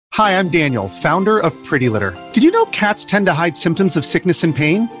Hi, I'm Daniel, founder of Pretty Litter. Did you know cats tend to hide symptoms of sickness and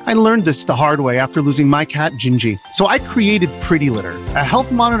pain? I learned this the hard way after losing my cat, Gingy. So I created Pretty Litter, a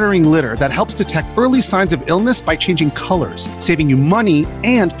health monitoring litter that helps detect early signs of illness by changing colors, saving you money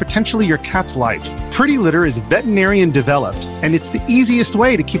and potentially your cat's life. Pretty Litter is veterinarian developed, and it's the easiest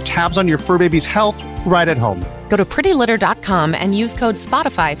way to keep tabs on your fur baby's health right at home. Go to prettylitter.com and use code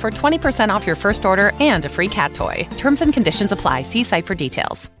SPOTIFY for 20% off your first order and a free cat toy. Terms and conditions apply. See site for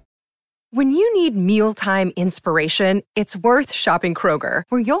details. When you need mealtime inspiration, it's worth shopping Kroger,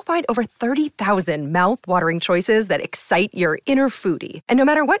 where you'll find over 30,000 mouth-watering choices that excite your inner foodie. And no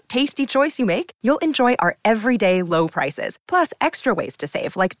matter what tasty choice you make, you'll enjoy our everyday low prices, plus extra ways to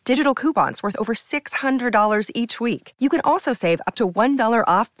save, like digital coupons worth over $600 each week. You can also save up to $1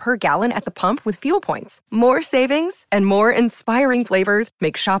 off per gallon at the pump with fuel points. More savings and more inspiring flavors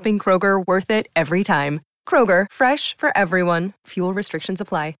make shopping Kroger worth it every time. Kroger, fresh for everyone. Fuel restrictions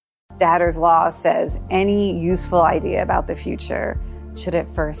apply. Datter's law says any useful idea about the future should at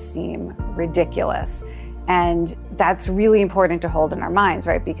first seem ridiculous. And that's really important to hold in our minds,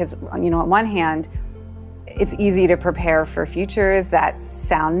 right? Because, on one hand, it's easy to prepare for futures that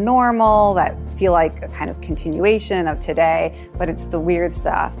sound normal, that feel like a kind of continuation of today, but it's the weird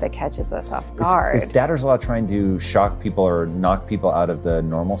stuff that catches us off guard. Is Datter's law trying to shock people or knock people out of the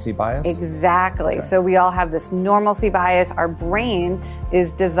normalcy bias? Exactly. Okay. So we all have this normalcy bias. Our brain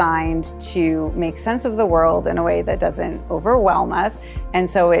is designed to make sense of the world in a way that doesn't overwhelm us. And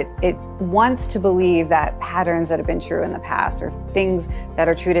so it wants to believe that patterns that have been true in the past or things that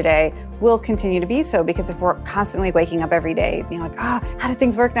are true today will continue to be so, because if we're constantly waking up every day being like, how do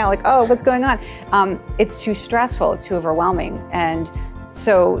things work now? Like, what's going on? It's too stressful, it's too overwhelming. And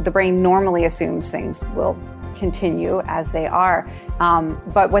so the brain normally assumes things will continue as they are.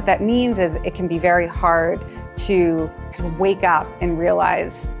 But what that means is it can be very hard to kind of wake up and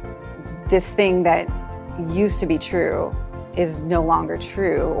realize this thing that used to be true is no longer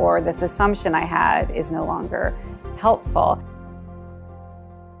true, or this assumption I had is no longer helpful.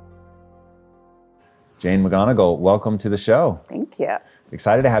 Jane McGonigal, welcome to the show. Thank you.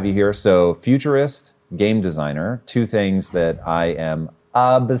 Excited to have you here. So, futurist, game designer, two things that I am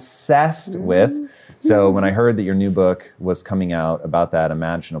obsessed with. So when I heard that your new book was coming out about that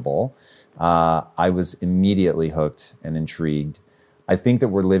imaginable, I was immediately hooked and intrigued. I think that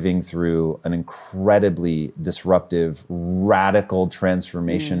we're living through an incredibly disruptive, radical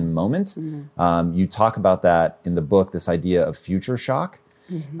transformation moment. You talk about that in the book, this idea of future shock.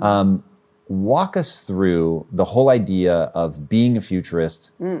 Walk us through the whole idea of being a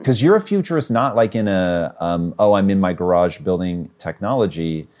futurist, because you're a futurist not like in a, I'm in my garage building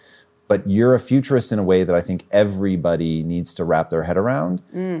technology, but you're a futurist in a way that I think everybody needs to wrap their head around.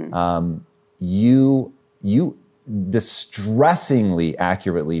 You distressingly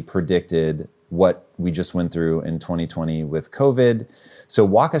accurately predicted what we just went through in 2020 with COVID. So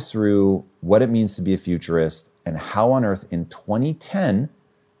walk us through what it means to be a futurist and how on earth in 2010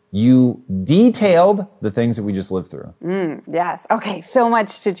 you detailed the things that we just lived through. Yes. Okay. So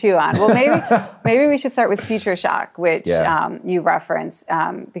much to chew on. Well, maybe we should start with future shock, which you referenced,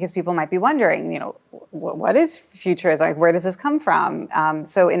 because people might be wondering, what is futurism? Like, where does this come from?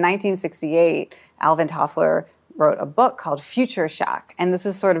 So in 1968, Alvin Toffler wrote a book called Future Shock. And this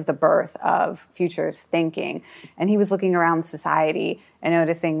is sort of the birth of futures thinking. And he was looking around society and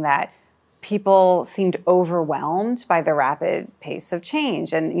noticing that people seemed overwhelmed by the rapid pace of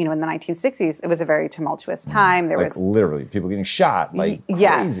change. And, in the 1960s, it was a very tumultuous time. There was literally people getting shot like crazy.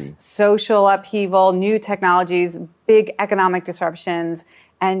 Yes, social upheaval, new technologies, big economic disruptions.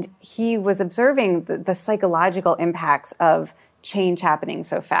 And he was observing the psychological impacts of change happening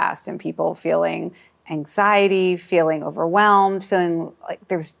so fast and people feeling anxiety, feeling overwhelmed, feeling like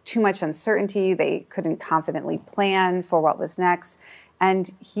there's too much uncertainty. They couldn't confidently plan for what was next.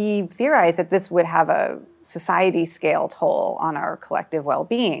 And he theorized that this would have a society-scale toll on our collective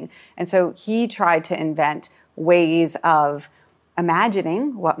well-being. And so he tried to invent ways of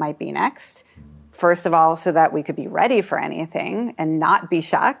imagining what might be next, first of all, so that we could be ready for anything and not be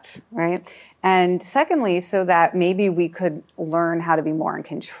shocked, right? And secondly, so that maybe we could learn how to be more in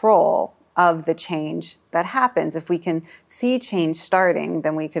control of the change that happens. If we can see change starting,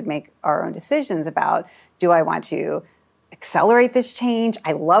 then we could make our own decisions about, do I want to accelerate this change?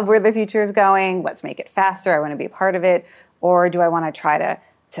 I love where the future is going. Let's make it faster. I want to be a part of it. Or do I want to try to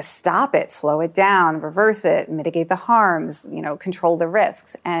stop it, slow it down, reverse it, mitigate the harms, control the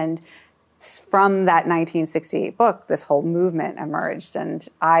risks? And from that 1968 book, this whole movement emerged. And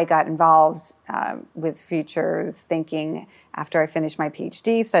I got involved with futures thinking after I finished my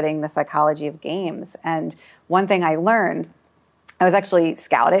PhD studying the psychology of games. And one thing I learned I was actually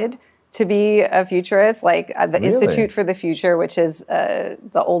scouted to be a futurist, like the Really? Institute for the Future, which is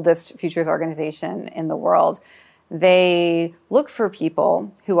the oldest futures organization in the world. They look for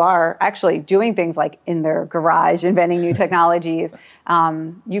people who are actually doing things like in their garage, inventing new technologies.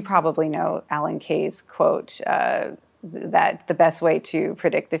 You probably know Alan Kay's quote that the best way to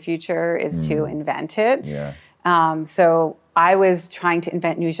predict the future is to invent it. Yeah. So I was trying to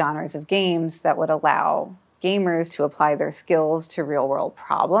invent new genres of games that would allow gamers to apply their skills to real world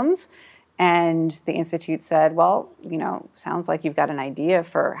problems. And the Institute said, well, sounds like you've got an idea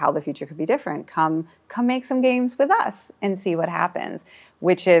for how the future could be different. Come make some games with us and see what happens,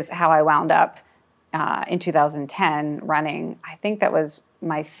 which is how I wound up in 2010 running, I think that was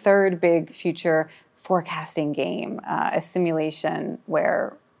my third big future forecasting game, a simulation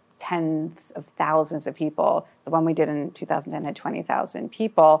where tens of thousands of people, the one we did in 2010 had 20,000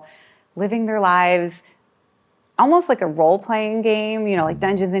 people, living their lives almost like a role-playing game, like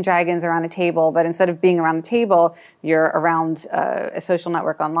Dungeons and Dragons are on a table, but instead of being around the table, you're around a social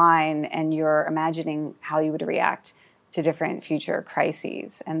network online and you're imagining how you would react to different future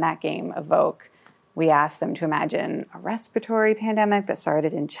crises. And that game, Evoke, we asked them to imagine a respiratory pandemic that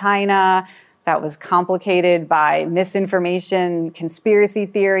started in China, that was complicated by misinformation, conspiracy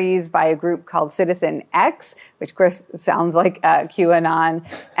theories by a group called Citizen X, which of course sounds like QAnon.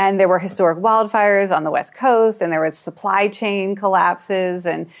 And there were historic wildfires on the West Coast, and there was supply chain collapses.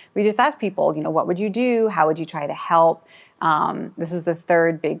 And we just asked people, what would you do? How would you try to help? This was the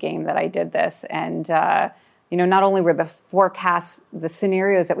third big game that I did this. And not only were the forecasts, the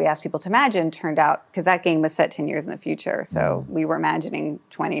scenarios that we asked people to imagine turned out, because that game was set 10 years in the future. So we were imagining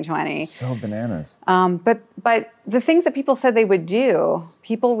 2020. So bananas. But the things that people said they would do,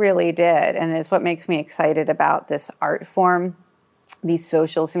 people really did. And it's what makes me excited about this art form, these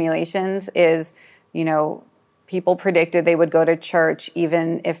social simulations, is, people predicted they would go to church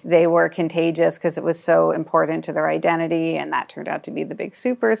even if they were contagious because it was so important to their identity, and that turned out to be the big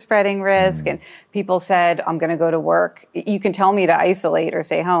super spreading risk. And people said, I'm going to go to work. You can tell me to isolate or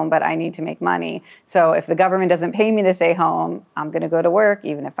stay home, but I need to make money. So if the government doesn't pay me to stay home, I'm going to go to work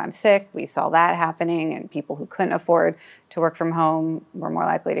even if I'm sick. We saw that happening, and people who couldn't afford to work from home were more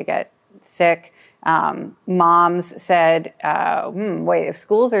likely to get sick. Moms said, wait, if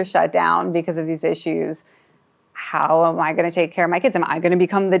schools are shut down because of these issues, how am I going to take care of my kids? Am I going to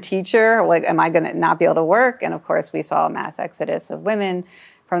become the teacher? Like, am I going to not be able to work? And of course, we saw a mass exodus of women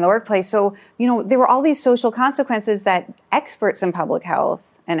from the workplace. So, there were all these social consequences that experts in public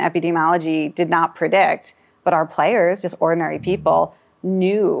health and epidemiology did not predict, but our players, just ordinary people,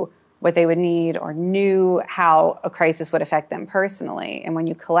 knew what they would need or knew how a crisis would affect them personally. And when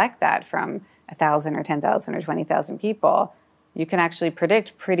you collect that from 1,000 or 10,000 or 20,000 people, you can actually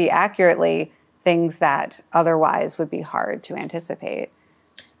predict pretty accurately things that otherwise would be hard to anticipate.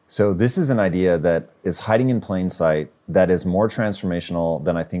 So this is an idea that is hiding in plain sight that is more transformational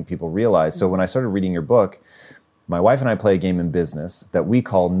than I think people realize. So when I started reading your book, my wife and I play a game in business that we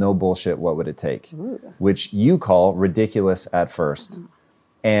call No Bullshit, What Would It Take? Which you call ridiculous at first.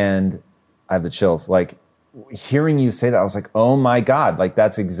 And I have the chills. Like, hearing you say that, I was like, oh my God, like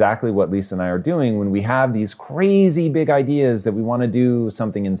that's exactly what Lisa and I are doing when we have these crazy big ideas that we want to do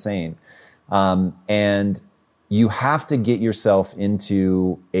something insane. And you have to get yourself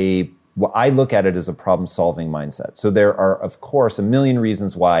into what I look at it as a problem-solving mindset. So there are, of course, a million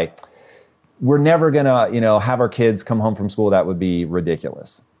reasons why we're never gonna, have our kids come home from school. That would be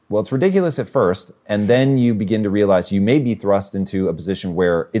ridiculous. Well, it's ridiculous at first, and then you begin to realize you may be thrust into a position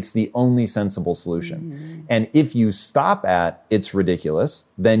where it's the only sensible solution. And if you stop at it's ridiculous,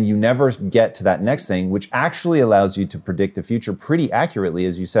 then you never get to that next thing, which actually allows you to predict the future pretty accurately,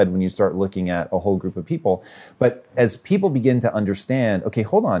 as you said, when you start looking at a whole group of people. But as people begin to understand, okay,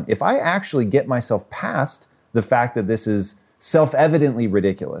 hold on, if I actually get myself past the fact that this is self-evidently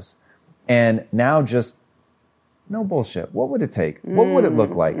ridiculous, and now just no bullshit. What would it take? What would it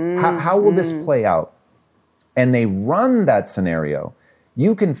look like? How will this play out? And they run that scenario.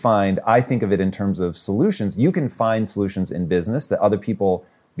 You can find, I think of it in terms of solutions, you can find solutions in business that other people,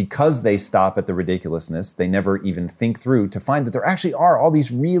 because they stop at the ridiculousness, they never even think through to find that there actually are all these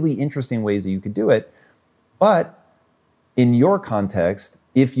really interesting ways that you could do it. But in your context,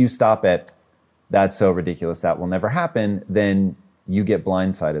 if you stop at, that's so ridiculous, that will never happen, then you get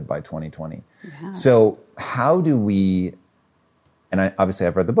blindsided by 2020. Yes. So how do we, and obviously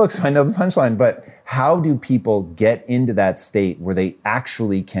I've read the book, so I know the punchline, but how do people get into that state where they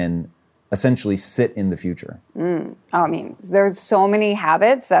actually can essentially sit in the future? I mean, there's so many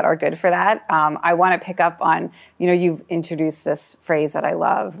habits that are good for that. I want to pick up on, you've introduced this phrase that I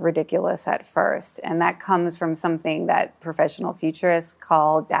love, ridiculous at first. And that comes from something that professional futurists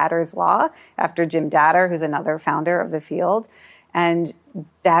call Datter's Law, after Jim Datter, who's another founder of the field. And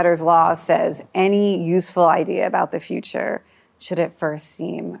Datter's Law says any useful idea about the future should at first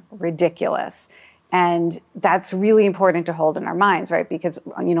seem ridiculous. And that's really important to hold in our minds, right? Because,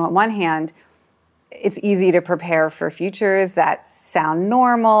 on one hand, it's easy to prepare for futures that sound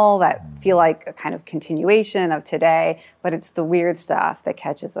normal, that feel like a kind of continuation of today, but it's the weird stuff that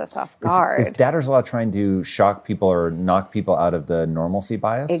catches us off guard. Is Datter's Law trying to shock people or knock people out of the normalcy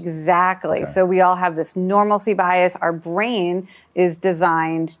bias? Exactly. Okay. So we all have this normalcy bias. Our brain is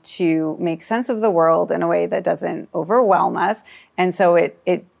designed to make sense of the world in a way that doesn't overwhelm us. And so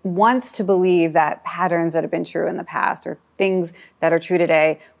it wants to believe that patterns that have been true in the past or things that are true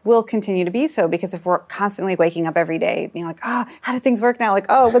today will continue to be so, because if we're constantly waking up every day being like, oh, how do things work now? Like,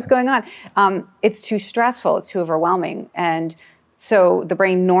 oh, what's going on? It's too stressful. It's too overwhelming. And so the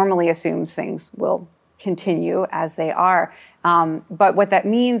brain normally assumes things will continue as they are. But what that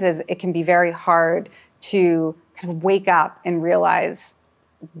means is it can be very hard to kind of wake up and realize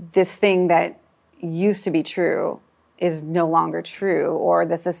this thing that used to be true is no longer true, or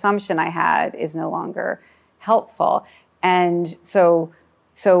this assumption I had is no longer helpful. And so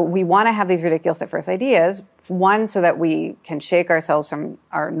we want to have these ridiculous at first ideas, one, so that we can shake ourselves from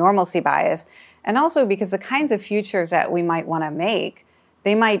our normalcy bias, and also because the kinds of futures that we might want to make,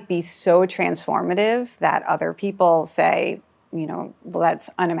 they might be so transformative that other people say, well, that's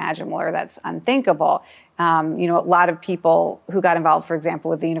unimaginable or that's unthinkable. A lot of people who got involved, for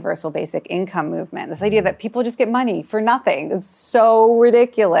example, with the universal basic income movement, this idea that people just get money for nothing is so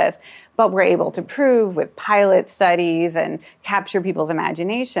ridiculous. But we're able to prove with pilot studies and capture people's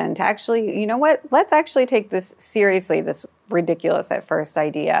imagination to actually, let's actually take this seriously, this ridiculous at first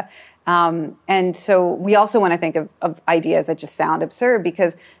idea. And so we also want to think of ideas that just sound absurd,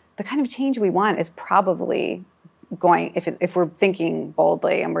 because the kind of change we want is probably going, if we're thinking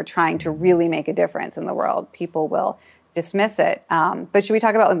boldly and we're trying to really make a difference in the world, people will dismiss it. But should we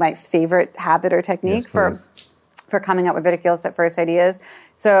talk about my favorite habit or technique for coming up with ridiculous at first ideas?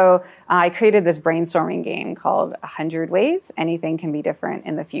 So I created this brainstorming game called 100 Ways Anything Can Be Different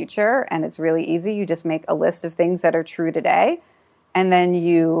in the Future. And it's really easy. You just make a list of things that are true today. And then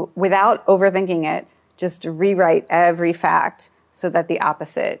you, without overthinking it, just rewrite every fact so that the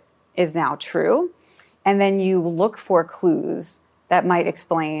opposite is now true. And then you look for clues that might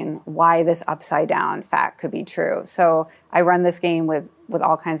explain why this upside down fact could be true. So I run this game with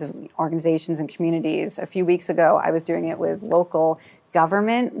all kinds of organizations and communities. A few weeks ago, I was doing it with local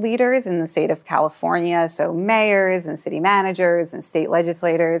government leaders in the state of California, so mayors and city managers and state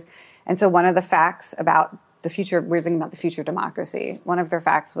legislators. And so one of the facts about the future, we were thinking about the future of democracy. One of their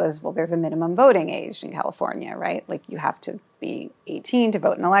facts was, well, there's a minimum voting age in California, right? Like you have to be 18 to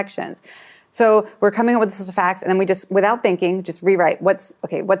vote in elections. So we're coming up with this list of facts, and then we just, without thinking, just rewrite, what's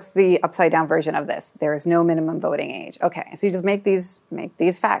the upside down version of this? There is no minimum voting age. Okay, so you just make these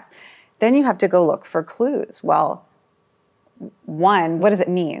facts. Then you have to go look for clues. Well, one, what does it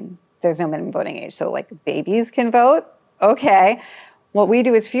mean? There's no minimum voting age. So like babies can vote? Okay. What we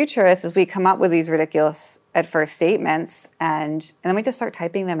do as futurists is we come up with these ridiculous at first statements, and then we just start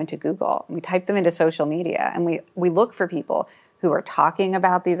typing them into Google. We type them into social media, and we look for people who are talking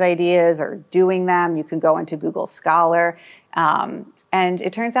about these ideas or doing them. You can go into Google Scholar. And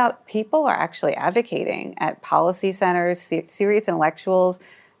it turns out people are actually advocating at policy centers, serious intellectuals,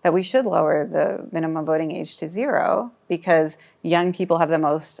 that we should lower the minimum voting age to 0, because young people have the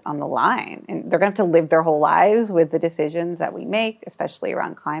most on the line. And they're going to have to live their whole lives with the decisions that we make, especially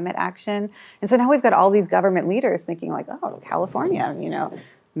around climate action. And so now we've got all these government leaders thinking like, oh, California,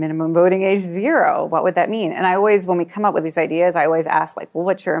 minimum voting age 0. What would that mean? And I always, when we come up with these ideas, I always ask like, well,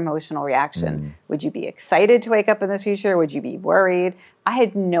 what's your emotional reaction? Would you be excited to wake up in this future? Would you be worried? I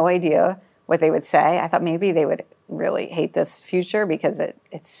had no idea what they would say. I thought maybe they would really hate this future because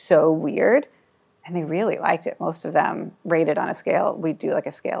it's so weird. And they really liked it. Most of them rated on a scale. We do like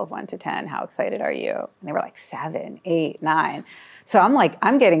a scale of 1 to 10. How excited are you? And they were like 7, 8, 9. So I'm like,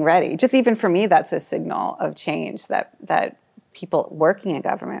 I'm getting ready. Just even for me, that's a signal of change that people working in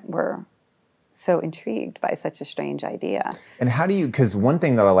government were so intrigued by such a strange idea. And how do you, because one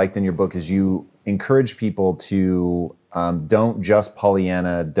thing that I liked in your book is you encourage people to don't just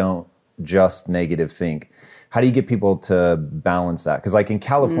Pollyanna, don't just negative think. How do you get people to balance that? Because like in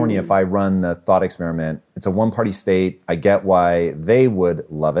California, if I run the thought experiment, it's a one-party state. I get why they would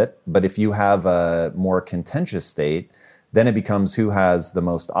love it. But if you have a more contentious state, Then it becomes who has the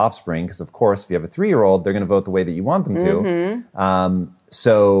most offspring, because of course, if you have a 3-year-old, they're going to vote the way that you want them to.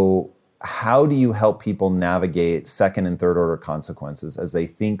 So how do you help people navigate second and third order consequences as they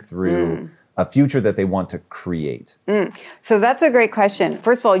think through a future that they want to create? So that's a great question.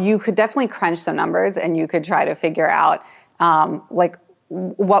 First of all, you could definitely crunch some numbers and you could try to figure out like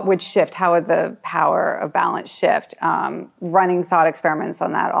what would shift, how would the power of balance shift? Running thought experiments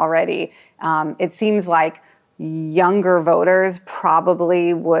on that already. It seems like younger voters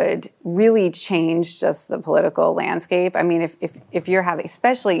probably would really change just the political landscape. I mean, if you're having,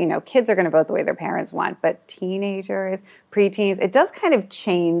 especially, you know, kids are going to vote the way their parents want, but teenagers, preteens, it does kind of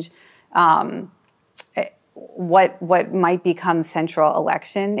change what might become central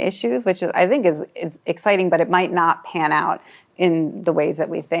election issues, which is, I think is exciting, but it might not pan out in the ways that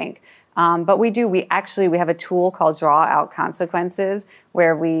we think. But we have a tool called Draw Out Consequences,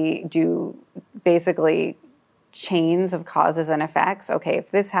 where we do basically chains of causes and effects. Okay,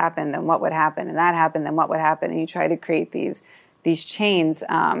 if this happened, then what would happen? And that happened, then what would happen? And you try to create these chains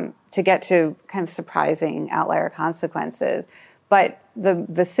to get to kind of surprising outlier consequences. But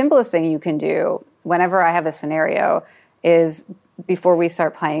the simplest thing you can do whenever I have a scenario is, before we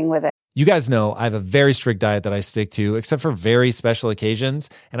start playing with it. You guys know I have a very strict diet that I stick to, except for very special occasions.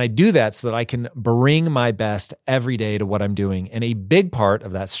 And I do that so that I can bring my best every day to what I'm doing. And a big part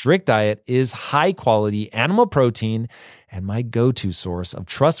of that strict diet is high quality animal protein, and my go-to source of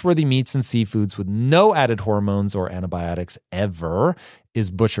trustworthy meats and seafoods with no added hormones or antibiotics ever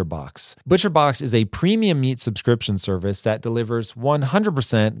is ButcherBox. ButcherBox is a premium meat subscription service that delivers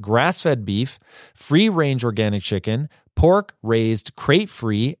 100% grass-fed beef, free-range organic chicken, pork raised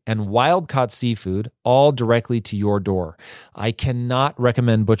crate-free, and wild-caught seafood, all directly to your door. I cannot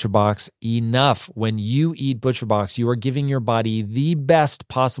recommend ButcherBox enough. When you eat ButcherBox, you are giving your body the best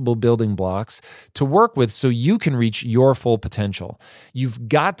possible building blocks to work with so you can reach your full potential. You've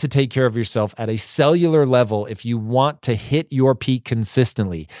got to take care of yourself at a cellular level if you want to hit your peak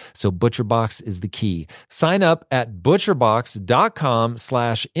consistently. So ButcherBox is the key. Sign up at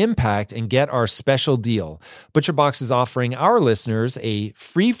butcherbox.com/impact and get our special deal. ButcherBox is offering our listeners a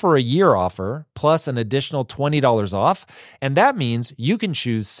free for a year offer plus an additional $20 off. And that means you can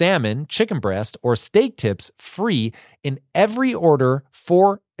choose salmon, chicken breast, or steak tips free in every order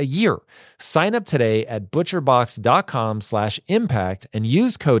for a year. Sign up today at butcherbox.com/impact and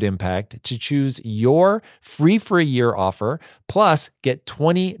use code IMPACT to choose your free for a year offer, plus get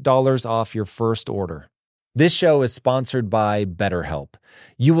 $20 off your first order. This show is sponsored by BetterHelp.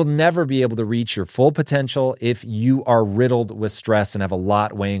 You will never be able to reach your full potential if you are riddled with stress and have a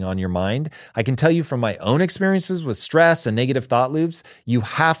lot weighing on your mind. I can tell you from my own experiences with stress and negative thought loops, you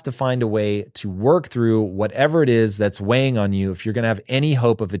have to find a way to work through whatever it is that's weighing on you if you're going to have any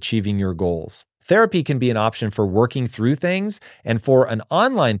hope of achieving your goals. Therapy can be an option for working through things, and for an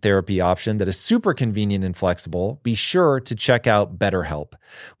online therapy option that is super convenient and flexible, be sure to check out BetterHelp.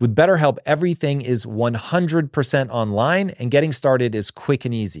 With BetterHelp, everything is 100% online, and getting started is quick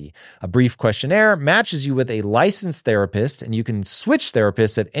and easy. A brief questionnaire matches you with a licensed therapist, and you can switch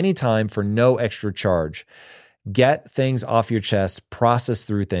therapists at any time for no extra charge. Get things off your chest, process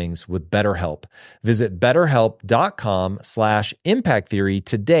through things with BetterHelp. Visit BetterHelp.com/Impact Theory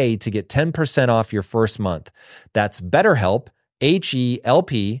today to get 10% off your first month. That's BetterHelp,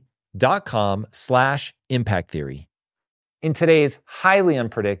 HELP.com/Impact Theory. In today's highly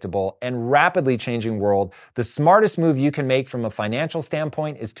unpredictable and rapidly changing world, the smartest move you can make from a financial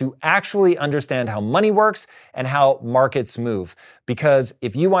standpoint is to actually understand how money works and how markets move. Because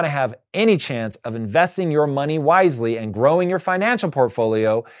if you want to have any chance of investing your money wisely and growing your financial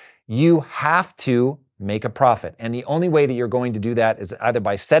portfolio, you have to make a profit. And the only way that you're going to do that is either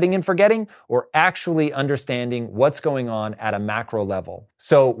by setting and forgetting or actually understanding what's going on at a macro level.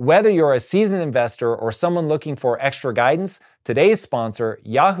 So whether you're a seasoned investor or someone looking for extra guidance, today's sponsor,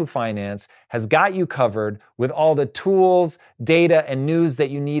 Yahoo Finance, has got you covered with all the tools, data, and news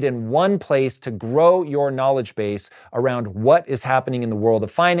that you need in one place to grow your knowledge base around what is happening in the world of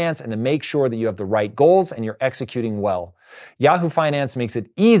finance and to make sure that you have the right goals and you're executing well. Yahoo Finance makes it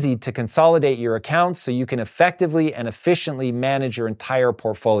easy to consolidate your accounts so you can effectively and efficiently manage your entire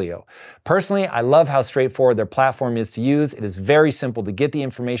portfolio. Personally, I love how straightforward their platform is to use. It is very simple to get the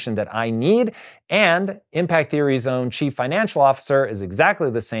information that I need, and Impact Theory's own chief financial financial officer is exactly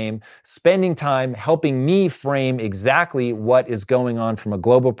the same, spending time helping me frame exactly what is going on from a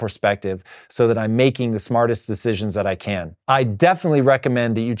global perspective so that I'm making the smartest decisions that I can. I definitely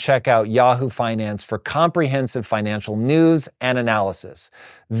recommend that you check out Yahoo Finance for comprehensive financial news and analysis.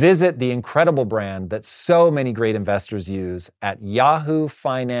 Visit the incredible brand that so many great investors use at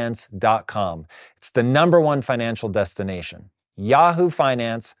yahoofinance.com. It's the #1 financial destination,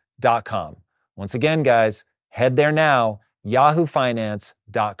 yahoofinance.com. Once again, guys, head there now,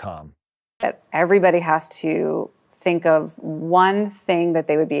 yahoofinance.com. That everybody has to think of one thing that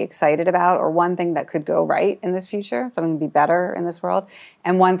they would be excited about or one thing that could go right in this future, something to be better in this world,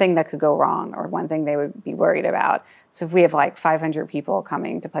 and one thing that could go wrong or one thing they would be worried about. So if we have like 500 people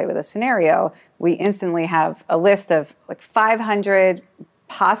coming to play with a scenario, we instantly have a list of like 500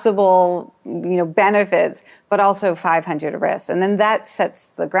 possible, benefits, but also 500 risks. And then that sets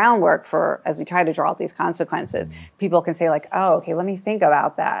the groundwork for, as we try to draw out these consequences, people can say like, oh, okay, let me think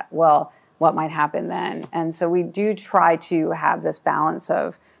about that. Well, what might happen then? And so we do try to have this balance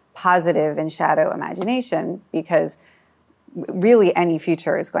of positive and shadow imagination, because really any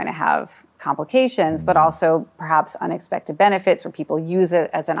future is going to have complications, but also perhaps unexpected benefits where people use it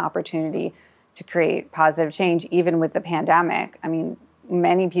as an opportunity to create positive change. Even with the pandemic, I mean,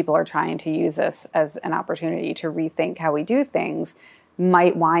 many people are trying to use this as an opportunity to rethink how we do things,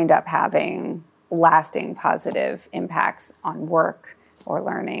 might wind up having lasting positive impacts on work or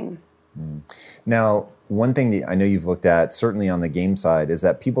learning. Now, one thing that I know you've looked at, certainly on the game side, is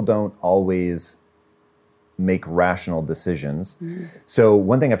that people don't always make rational decisions. So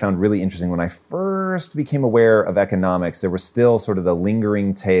one thing I found really interesting when I first became aware of economics, there was still sort of the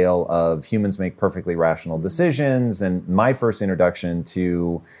lingering tale of humans make perfectly rational decisions. And my first introduction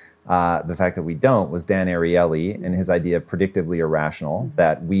to the fact that we don't was Dan Ariely and his idea of predictably irrational,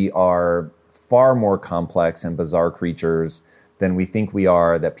 that we are far more complex and bizarre creatures than we think we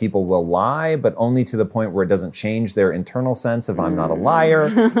are, that people will lie, but only to the point where it doesn't change their internal sense of I'm not a liar.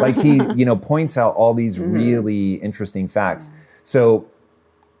 Like he, points out all these really interesting facts. So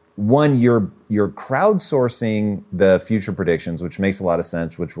one, you're crowdsourcing the future predictions, which makes a lot of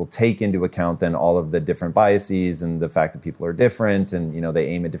sense, which will take into account then all of the different biases and the fact that people are different and, they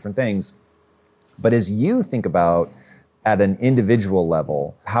aim at different things. But as you think about at an individual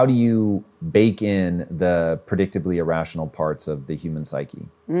level, how do you bake in the predictably irrational parts of the human psyche?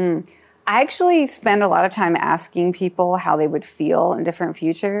 I actually spend a lot of time asking people how they would feel in different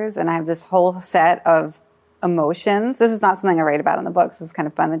futures. And I have this whole set of emotions. This is not something I write about in the books. This is kind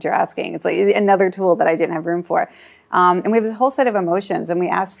of fun that you're asking. It's like another tool that I didn't have room for. And we have this whole set of emotions. And we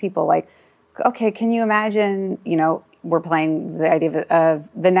ask people like, okay, can you imagine, we're playing the idea of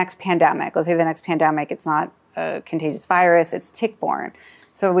the next pandemic. Let's say the next pandemic, it's not a contagious virus, it's tick-borne.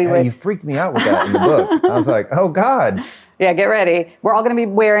 So you freaked me out with that in the book. I was like, oh God. Yeah, get ready. We're all going to be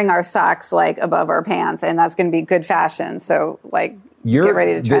wearing our socks like above our pants, and that's going to be good fashion. So get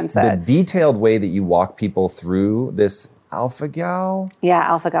ready to trend set. The detailed way that you walk people through this alpha-gal. Yeah,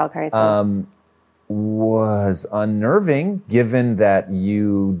 alpha-gal crisis. Was unnerving, given that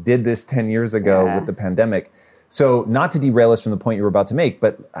you did this 10 years ago with the pandemic. So not to derail us from the point you were about to make,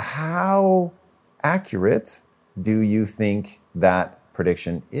 but how accurate do you think that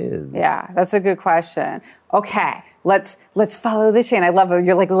prediction is? Yeah, that's a good question. Okay, let's follow the chain. I love it.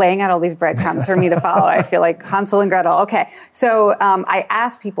 You're like laying out all these breadcrumbs for me to follow. I feel like Hansel and Gretel. Okay, so I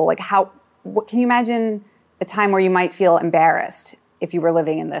asked people what can you imagine a time where you might feel embarrassed if you were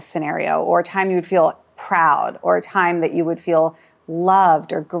living in this scenario, or a time you would feel proud, or a time that you would feel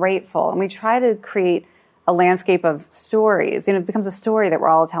loved or grateful? And we try to create a landscape of stories. It becomes a story that we're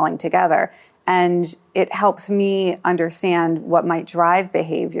all telling together. And it helps me understand what might drive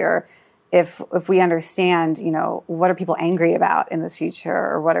behavior if we understand, what are people angry about in this future,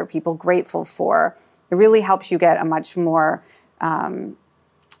 or what are people grateful for. It really helps you get a much more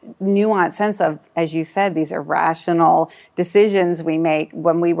nuanced sense of, as you said, these irrational decisions we make.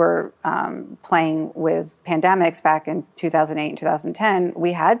 When we were playing with pandemics back in 2008 and 2010,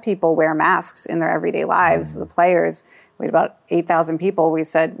 we had people wear masks in their everyday lives. The players, we had about 8,000 people. We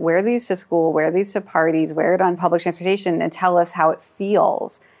said, wear these to school, wear these to parties, wear it on public transportation, and tell us how it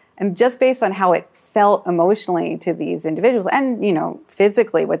feels. And just based on how it felt emotionally to these individuals and,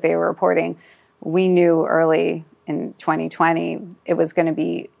 physically what they were reporting, we knew early in 2020, it was going to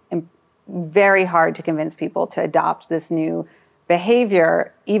be very hard to convince people to adopt this new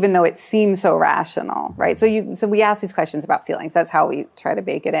behavior, even though it seems so rational, right? So we ask these questions about feelings. That's how we try to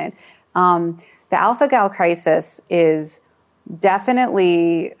bake it in. The alpha-gal crisis is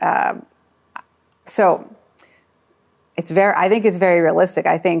definitely, it's I think it's very realistic.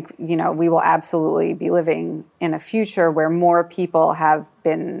 I think, we will absolutely be living in a future where more people have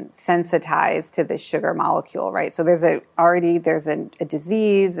been sensitized to the sugar molecule, right? So there's a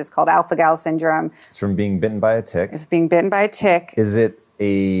disease, it's called alpha-gal syndrome. It's from being bitten by a tick. It's being bitten by a tick. Is it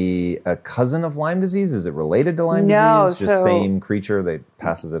a cousin of Lyme disease? Is it related to Lyme disease? Just same creature that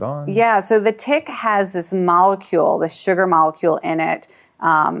passes it on? Yeah, so the tick has this molecule, this sugar molecule in it,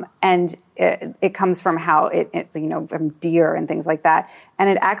 and it comes from how from deer and things like that, and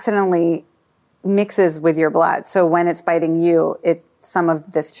it accidentally mixes with your blood. So when it's biting you, some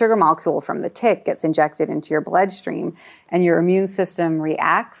of this sugar molecule from the tick gets injected into your bloodstream, and your immune system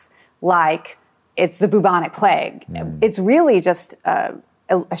reacts like it's the bubonic plague. It's really just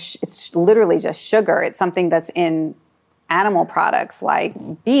it's literally just sugar. It's something that's in animal products like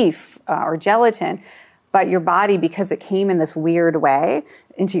beef or gelatin. But your body, because it came in this weird way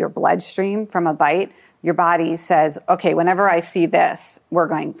into your bloodstream from a bite, your body says, okay, whenever I see this, we're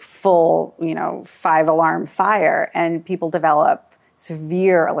going full, 5-alarm fire. And people develop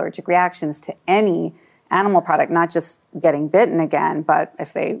severe allergic reactions to any animal product, not just getting bitten again, but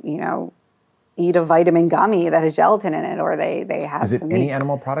if they, eat a vitamin gummy that has gelatin in it, or they have some meat. Is it any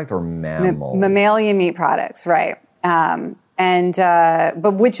animal product or mammals? Mammalian meat products, right.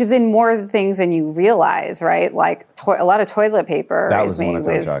 But which is in more things than you realize, right? Like a lot of toilet paper is made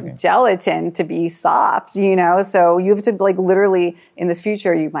with gelatin to be soft, So you have to literally in this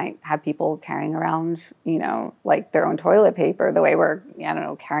future, you might have people carrying around, their own toilet paper the way we're,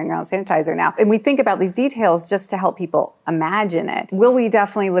 carrying around sanitizer now. And we think about these details just to help people imagine it. Will we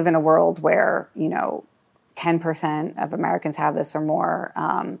definitely live in a world where, 10% of Americans have this or more?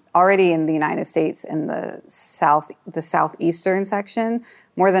 Already in the United States, in the southeastern section,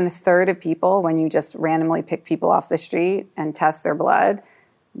 more than a third of people, when you just randomly pick people off the street and test their blood,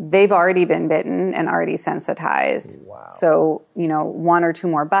 they've already been bitten and already sensitized. Wow. So, 1 or 2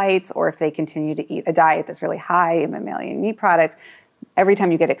 more bites, or if they continue to eat a diet that's really high in mammalian meat products, every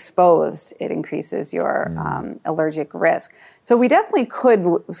time you get exposed, it increases your allergic risk. So we definitely could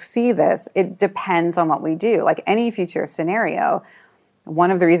see this. It depends on what we do. Like any future scenario,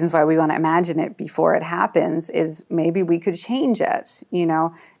 one of the reasons why we want to imagine it before it happens is maybe we could change it.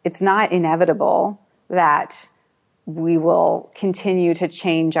 It's not inevitable that we will continue to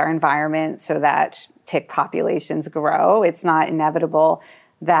change our environment so that tick populations grow. It's not inevitable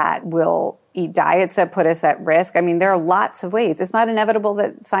that we'll eat diets that put us at risk. I mean, there are lots of ways. It's not inevitable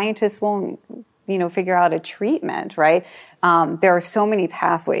that scientists won't, figure out a treatment, right? There are so many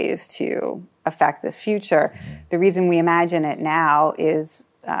pathways to affect this future. The reason we imagine it now is,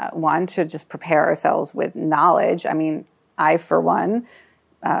 one, to just prepare ourselves with knowledge. I mean, I, for one,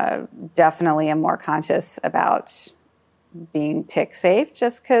 definitely am more conscious about being tick safe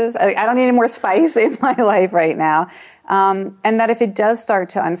just because I don't need any more spice in my life right now. And that if it does start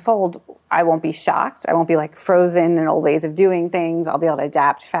to unfold, I won't be shocked. I won't be frozen in old ways of doing things. I'll be able to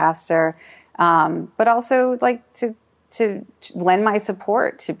adapt faster. But also to lend my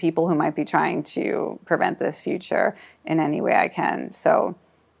support to people who might be trying to prevent this future in any way I can. So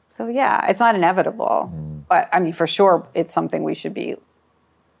yeah, it's not inevitable. But I mean, for sure, it's something we should be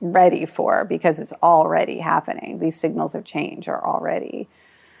ready for because it's already happening. These signals of change are already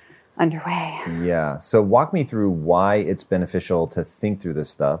underway. Yeah. So walk me through why it's beneficial to think through this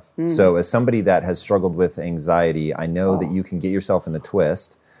stuff. So as somebody that has struggled with anxiety, I know that you can get yourself in a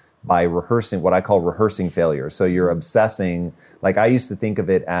twist by rehearsing what I call rehearsing failure. So you're obsessing, like I used to think of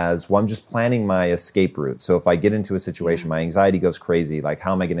it as, well, I'm just planning my escape route. So if I get into a situation, my anxiety goes crazy, like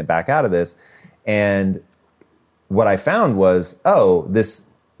how am I going to back out of this? And what I found was, this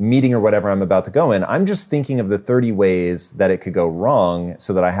meeting or whatever I'm about to go in, I'm just thinking of the 30 ways that it could go wrong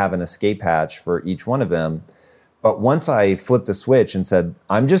so that I have an escape hatch for each one of them. But once I flipped a switch and said,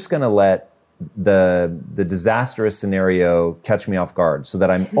 I'm just going to let the disastrous scenario catch me off guard so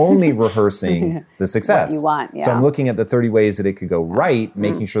that I'm only rehearsing the success. What you want, yeah. So I'm looking at the 30 ways that it could go right,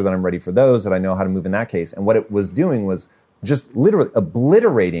 making sure that I'm ready for those, that I know how to move in that case. And what it was doing was just literally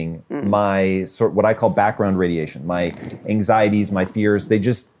obliterating my what I call background radiation, my anxieties, my fears.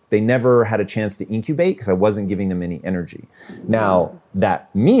 They never had a chance to incubate because I wasn't giving them any energy. Now, that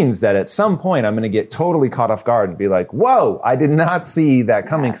means that at some point I'm going to get totally caught off guard and be like, whoa, I did not see that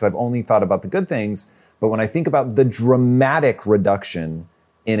coming because I've only thought about the good things. But when I think about the dramatic reduction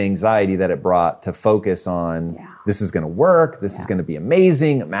in anxiety that it brought to focus on, this is going to work, this is going to be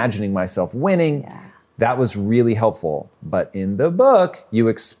amazing, imagining myself winning, that was really helpful. But in the book, you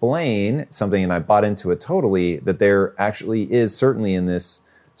explain something, and I bought into it totally, that there actually is, certainly in this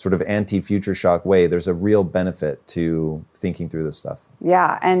sort of anti-future shock way, there's a real benefit to thinking through this stuff.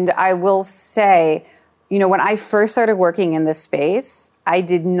 Yeah, and I will say, when I first started working in this space, I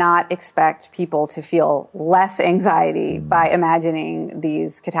did not expect people to feel less anxiety by imagining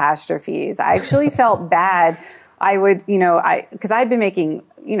these catastrophes. I actually felt bad. I would, because I'd been making,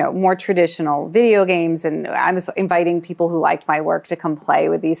 more traditional video games, and I was inviting people who liked my work to come play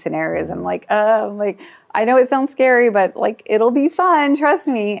with these scenarios. I'm like, I know it sounds scary, but like, it'll be fun, trust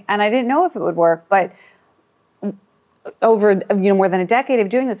me. And I didn't know if it would work, but over more than a decade of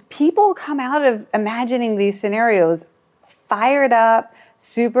doing this, people come out of imagining these scenarios fired up,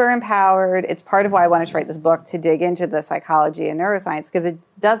 super empowered. It's part of why I wanted to write this book, to dig into the psychology and neuroscience, because it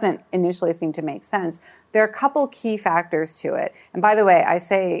doesn't initially seem to make sense. There are a couple key factors to it. And by the way, I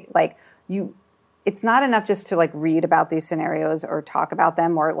say it's not enough just to read about these scenarios or talk about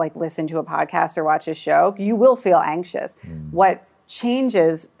them or listen to a podcast or watch a show. You will feel anxious. What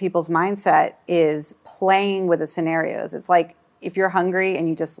changes people's mindset is playing with the scenarios. It's like if you're hungry and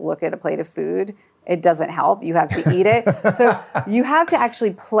you just look at a plate of food, it doesn't help. You have to eat it. So you have to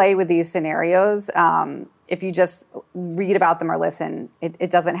actually play with these scenarios. If you just read about them or listen,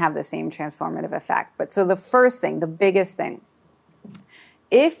 it doesn't have the same transformative effect. But so the first thing, the biggest thing,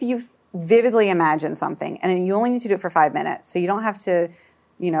 if you vividly imagine something, and you only need to do it for 5 minutes, so you don't have to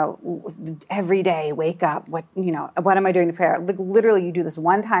every day wake up, what am I doing to prepare? Literally, you do this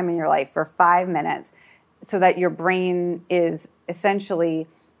one time in your life for 5 minutes so that your brain is essentially,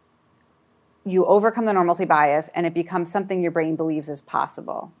 you overcome the normalcy bias and it becomes something your brain believes is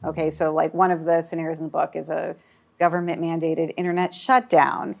possible. Okay, so one of the scenarios in the book is a government mandated internet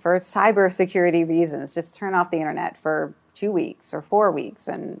shutdown for cybersecurity reasons. Just turn off the internet for 2 weeks or 4 weeks,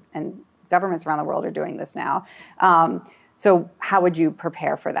 and governments around the world are doing this now. So how would you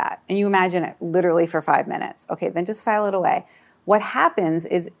prepare for that? And you imagine it literally for 5 minutes. Okay, then just file it away. What happens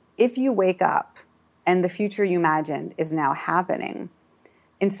is if you wake up and the future you imagined is now happening,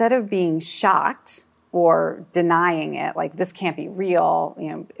 instead of being shocked or denying it, like this can't be real,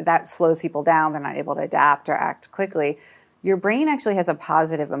 that slows people down, they're not able to adapt or act quickly, your brain actually has a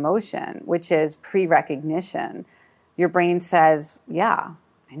positive emotion, which is pre-recognition. Your brain says, yeah,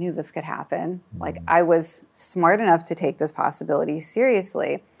 I knew this could happen. I was smart enough to take this possibility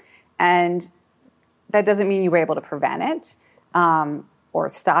seriously. And that doesn't mean you were able to prevent it or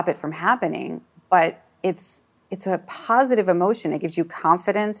stop it from happening, but it's a positive emotion. It gives you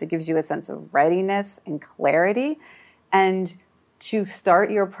confidence. It gives you a sense of readiness and clarity. And to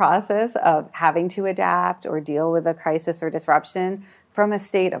start your process of having to adapt or deal with a crisis or disruption from a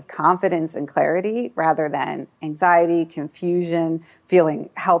state of confidence and clarity rather than anxiety, confusion,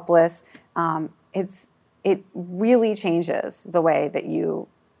 feeling helpless, it really changes the way that you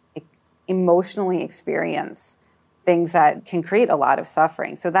emotionally experience things that can create a lot of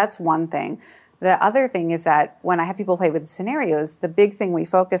suffering. So that's one thing. The other thing is that when I have people play with scenarios, the big thing we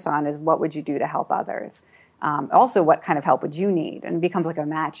focus on is what would you do to help others? Also, what kind of help would you need? And it becomes like a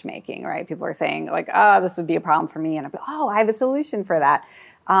matchmaking, right? People are saying this would be a problem for me. And I'm like, I have a solution for that.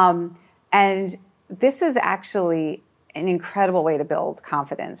 And this is actually an incredible way to build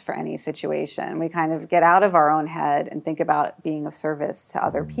confidence for any situation. We kind of get out of our own head and think about being of service to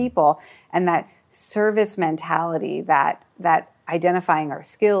other people. And that service mentality, that identifying our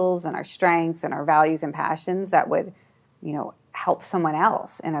skills and our strengths and our values and passions that would, help someone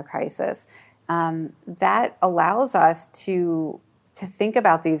else in a crisis. That allows us to think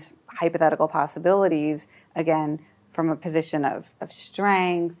about these hypothetical possibilities, again, from a position of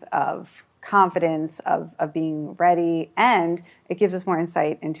strength, of confidence, of being ready, and it gives us more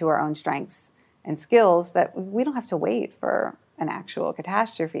insight into our own strengths and skills that we don't have to wait for an actual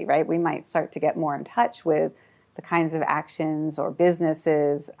catastrophe, right? We might start to get more in touch with the kinds of actions or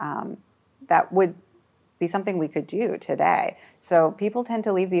businesses that would be something we could do today. So people tend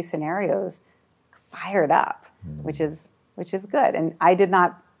to leave these scenarios fired up, which is good. And I did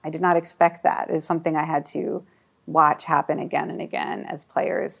not expect that. It's something I had to watch happen again and again as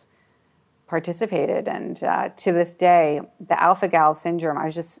players participated. And to this day, the alpha-gal syndrome, I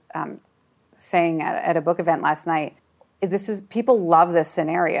was just saying at a book event last night, people love this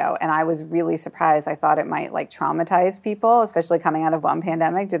scenario, and I was really surprised. I thought it might traumatize people, especially coming out of one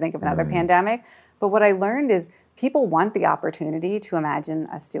pandemic to think of another pandemic. But what I learned is people want the opportunity to imagine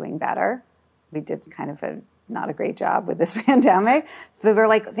us doing better. We did kind of not a great job with this pandemic. So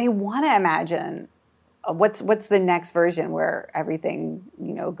they want to imagine what's the next version where everything,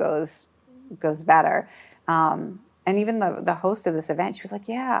 goes better. And even the host of this event, she was like,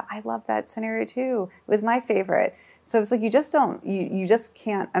 yeah, I love that scenario too. It was my favorite. So it's like, you just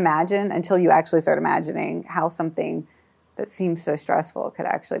can't imagine until you actually start imagining how something that seems so stressful could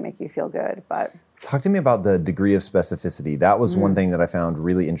actually make you feel good. But Talk to me about the degree of specificity. That was one thing that I found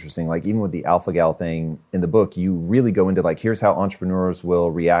really interesting. Like even with the AlphaGal thing in the book, you really go into like, here's how entrepreneurs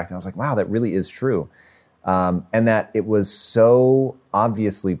will react. And I was like, wow, that really is true. And that it was so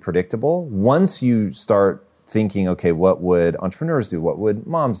obviously predictable. Once you start thinking, okay, what would entrepreneurs do? What would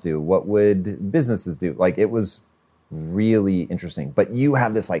moms do? What would businesses do? Like it was really interesting. But you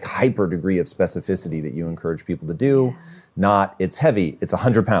have this like hyper degree of specificity that you encourage people to do. Not it's heavy, it's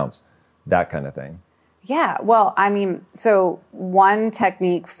 100 pounds. That kind of thing. Yeah, well, I mean, so one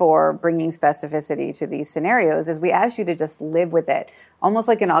technique for bringing specificity to these scenarios is we ask you to just live with it, almost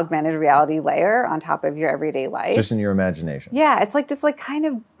like an augmented reality layer on top of your everyday life. Just in your imagination. Yeah, it's like just like kind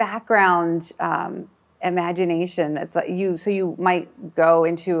of background imagination. It's like you might go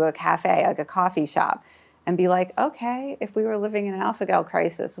into a cafe, like a coffee shop, and be like, okay, if we were living in an AlphaGal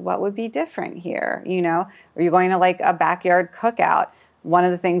crisis, what would be different here? You know, or you're going to like a backyard cookout. One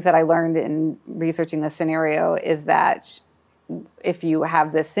of the things that I learned in researching this scenario is that if you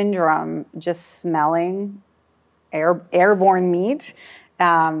have this syndrome, just smelling airborne meat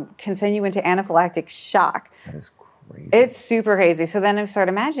can send you into anaphylactic shock. That is crazy. It's super crazy. So then I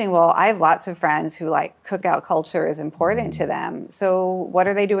started imagining, well, I have lots of friends who like cookout culture is important to them. So what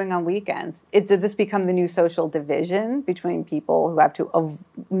are they doing on weekends? Does this become the new social division between people who have to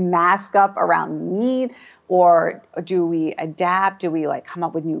mask up around meat? Or do we adapt? Do we like come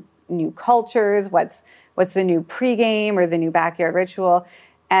up with new cultures? What's the new pregame or the new backyard ritual?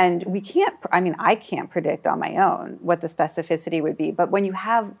 And I can't predict on my own what the specificity would be. But when you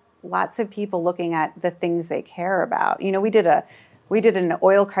have lots of people looking at the things they care about, you know, we did an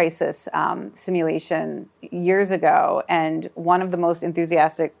oil crisis simulation years ago, and one of the most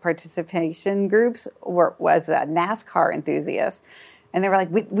enthusiastic participation groups was NASCAR enthusiasts. And they were like,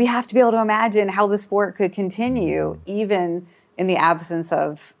 we have to be able to imagine how the sport could continue even in the absence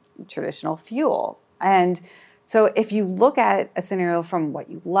of traditional fuel. And so if you look at a scenario from what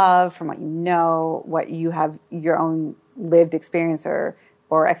you love, from what you know, what you have your own lived experience or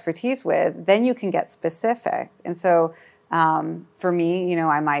expertise with, then you can get specific. And so for me, you know,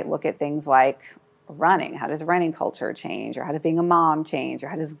 I might look at things like running. How does running culture change? Or how does being a mom change? Or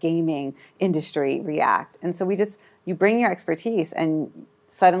how does gaming industry react? And so you bring your expertise, and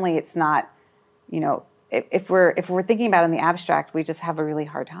suddenly it's not, you know, if we're thinking about it in the abstract, we just have a really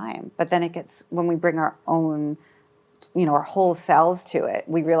hard time. But then it gets, when we bring our own, you know, our whole selves to it,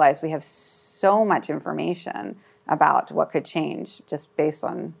 we realize we have so much information about what could change just based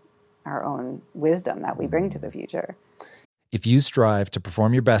on our own wisdom that we bring to the future. If you strive to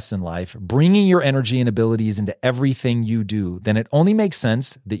perform your best in life, bringing your energy and abilities into everything you do, then it only makes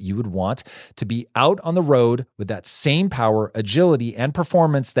sense that you would want to be out on the road with that same power, agility, and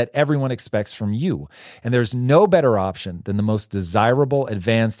performance that everyone expects from you. And there's no better option than the most desirable,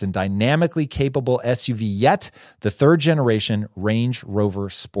 advanced, and dynamically capable SUV yet, the third generation Range Rover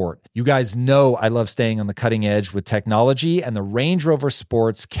Sport. You guys know I love staying on the cutting edge with technology, and the Range Rover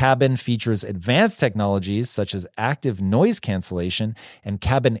Sport's cabin features advanced technologies such as active noise cancellation and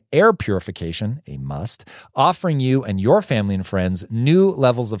cabin air purification, a must, offering you and your family and friends new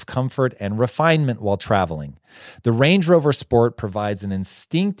levels of comfort and refinement while traveling. The Range Rover Sport provides an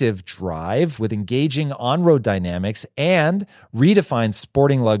instinctive drive with engaging on-road dynamics and redefines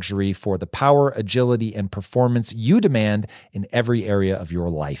sporting luxury for the power, agility, and performance you demand in every area of your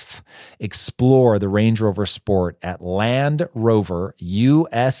life. Explore the Range Rover Sport at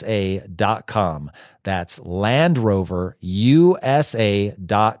LandRoverUSA.com. That's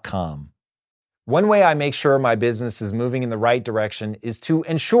LandRoverUSA.com. One way I make sure my business is moving in the right direction is to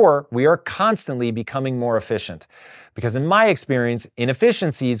ensure we are constantly becoming more efficient. Because in my experience,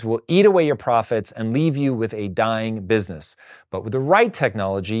 inefficiencies will eat away your profits and leave you with a dying business. But with the right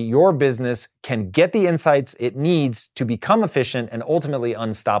technology, your business can get the insights it needs to become efficient and ultimately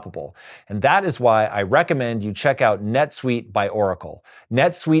unstoppable. And that is why I recommend you check out NetSuite by Oracle.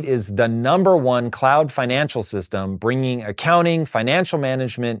 NetSuite is the #1 cloud financial system, bringing accounting, financial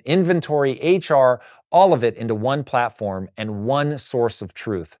management, inventory, HR, all of it into one platform and one source of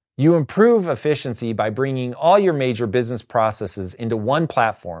truth. You improve efficiency by bringing all your major business processes into one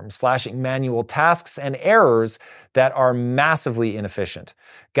platform, slashing manual tasks and errors that are massively inefficient.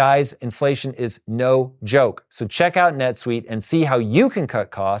 Guys, inflation is no joke. So check out NetSuite and see how you can cut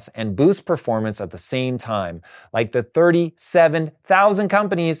costs and boost performance at the same time, like the 37,000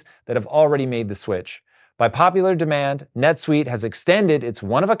 companies that have already made the switch. By popular demand, NetSuite has extended its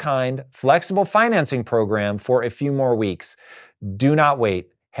one-of-a-kind, flexible financing program for a few more weeks. Do not wait.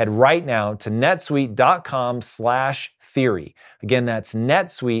 Head right now to netsuite.com/theory. Again, that's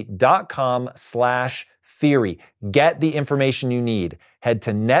netsuite.com/theory. Get the information you need. Head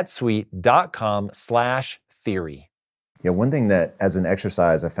to netsuite.com/theory. Yeah, one thing that as an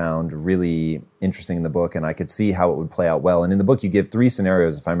exercise I found really interesting in the book, and I could see how it would play out well. And in the book, you give 3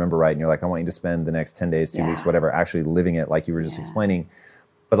 scenarios, if I remember right, and you're like, I want you to spend the next 10 days, 2 weeks, whatever, actually living it like you were just explaining.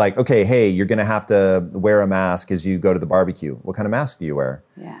 But like, okay, hey, you're going to have to wear a mask as you go to the barbecue. What kind of mask do you wear?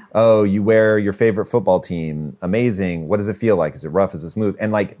 Yeah. Oh, you wear your favorite football team. Amazing. What does it feel like? Is it rough? Is it smooth?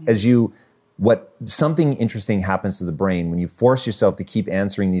 And like, something interesting happens to the brain when you force yourself to keep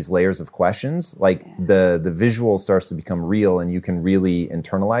answering these layers of questions, like the visual starts to become real and you can really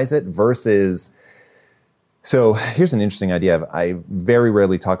internalize it versus, so here's an interesting idea. I very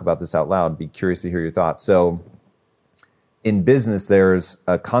rarely talk about this out loud. Be curious to hear your thoughts. So in business, there's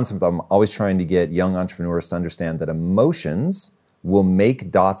a concept I'm always trying to get young entrepreneurs to understand, that emotions will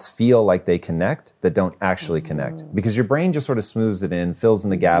make dots feel like they connect that don't actually connect, because your brain just sort of smooths it in, fills in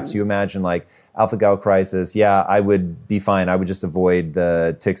the gaps. You imagine like alpha-gal crisis. Yeah, I would be fine. I would just avoid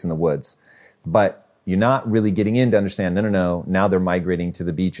the ticks in the woods. But you're not really getting in to understand, no. Now they're migrating to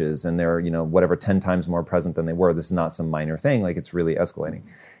the beaches and they're, whatever, 10 times more present than they were. This is not some minor thing. Like, it's really escalating.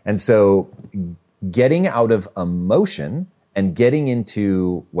 And so getting out of emotion and getting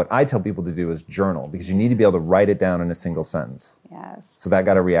into what I tell people to do is journal, because you need to be able to write it down in a single sentence. Yes. So that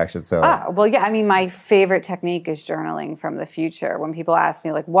got a reaction. So well, yeah, I mean, my favorite technique is journaling from the future. When people ask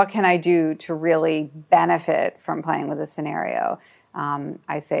me, like, what can I do to really benefit from playing with a scenario?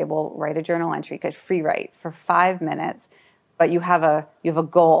 I say, well, write a journal entry, because free write for 5 minutes. But you have a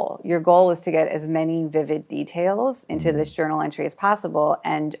goal. Your goal is to get as many vivid details into this journal entry as possible.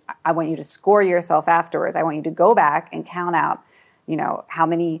 And I want you to score yourself afterwards. I want you to go back and count out, how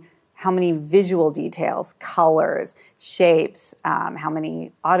many visual details, colors, shapes, how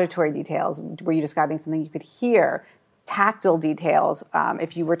many auditory details. Were you describing something you could hear? Tactile details.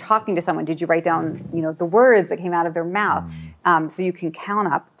 If you were talking to someone, did you write down, the words that came out of their mouth? So you can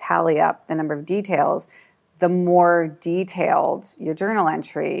tally up the number of details. The more detailed your journal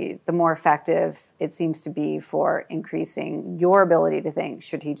entry, the more effective it seems to be for increasing your ability to think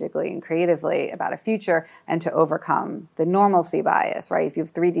strategically and creatively about a future and to overcome the normalcy bias, right? If you have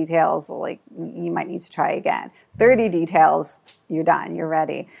 3 details, like, you might need to try again. 30 details, you're done, you're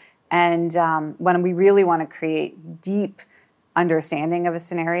ready. And when we really want to create deep understanding of a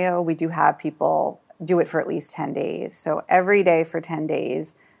scenario, we do have people do it for at least 10 days. So every day for 10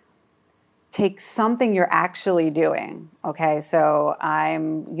 days, take something you're actually doing. Okay, so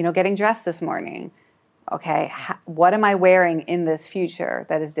I'm, getting dressed this morning. Okay, what am I wearing in this future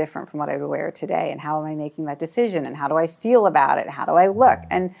that is different from what I would wear today? And how am I making that decision? And how do I feel about it? How do I look?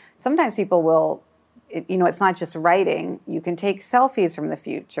 And sometimes people will, it's not just writing. You can take selfies from the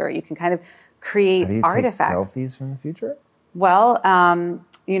future. You can kind of create artifacts. Take selfies from the future? Well,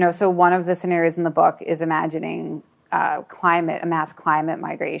 so one of the scenarios in the book is imagining a mass climate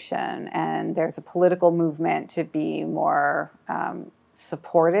migration, and there's a political movement to be more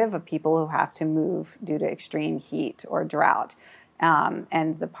supportive of people who have to move due to extreme heat or drought.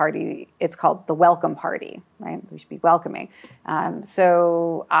 And the party, it's called the Welcome Party, right? We should be welcoming.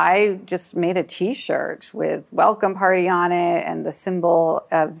 So I just made a T-shirt with Welcome Party on it, and the symbol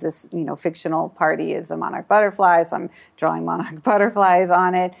of this, fictional party is a monarch butterfly. So I'm drawing monarch butterflies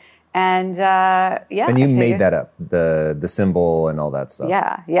on it. And and you made that up, the symbol and all that stuff.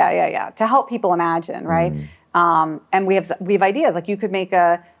 Yeah. To help people imagine, right? And we have ideas, like you could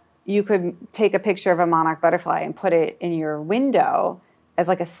take a picture of a monarch butterfly and put it in your window as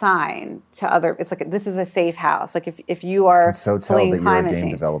like a sign to other. It's like, this is a safe house. Like if you are, I can so tell that you're a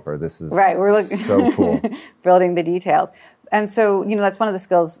game developer. This is right. We're so cool. Building the details. And so, that's one of the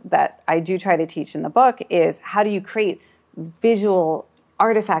skills that I do try to teach in the book is how do you create visual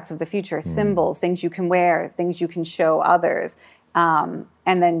artifacts of the future, symbols, things you can wear, things you can show others. And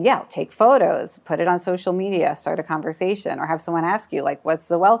then, take photos, put it on social media, start a conversation, or have someone ask you, like, what's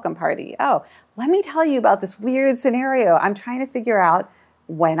the welcome party? Oh, let me tell you about this weird scenario. I'm trying to figure out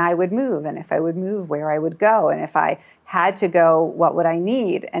when I would move, and if I would move, where I would go. And if I had to go, what would I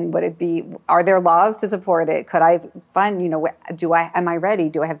need? And would it be, are there laws to support it? Could I fund, am I ready?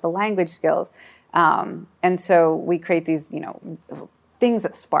 Do I have the language skills? And so we create these, things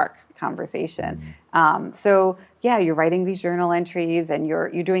that spark conversation. You're writing these journal entries, and you're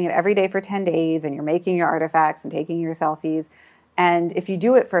doing it every day for 10 days, and you're making your artifacts and taking your selfies. And if you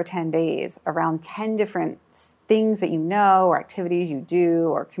do it for 10 days, around 10 different things that or activities you do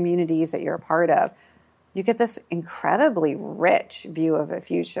or communities that you're a part of, you get this incredibly rich view of a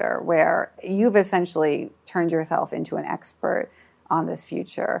future where you've essentially turned yourself into an expert on this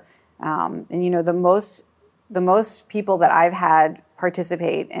future. The most people that I've had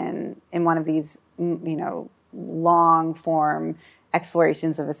participate in one of these, long form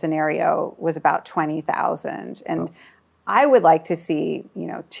explorations of a scenario was about 20,000. And I would like to see,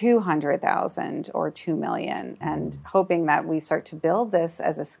 200,000 or 2 million, and hoping that we start to build this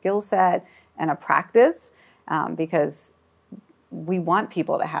as a skill set and a practice, because we want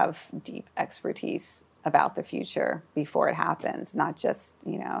people to have deep expertise about the future before it happens, not just,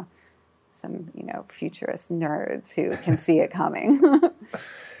 some, futurist nerds who can see it coming.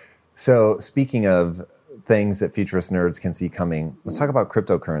 So speaking of things that futurist nerds can see coming, let's talk about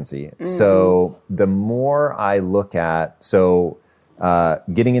cryptocurrency. So the more I look at,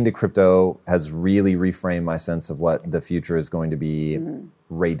 getting into crypto has really reframed my sense of what the future is going to be.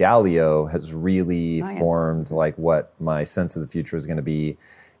 Ray Dalio has really formed like what my sense of the future is going to be.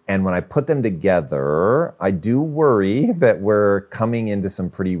 And when I put them together, I do worry that we're coming into some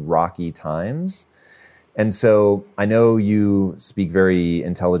pretty rocky times. And so I know you speak very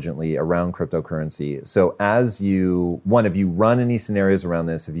intelligently around cryptocurrency. So have you run any scenarios around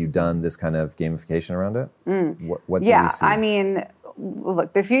this? Have you done this kind of gamification around it? What do we see? I mean,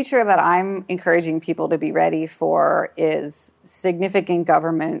 look, the future that I'm encouraging people to be ready for is significant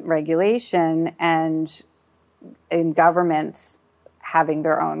government regulation and in governments having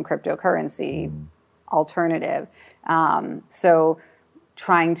their own cryptocurrency alternative. So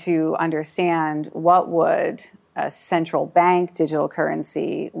trying to understand what would a central bank digital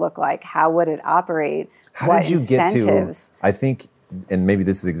currency look like? How would it operate? How did you get to, I think, and maybe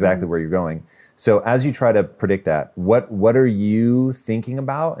this is exactly where you're going. So as you try to predict that, what are you thinking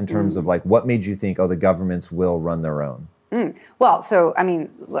about in terms of like, what made you think, the governments will run their own? Well, so, I mean,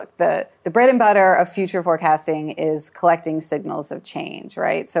 look, the bread and butter of future forecasting is collecting signals of change,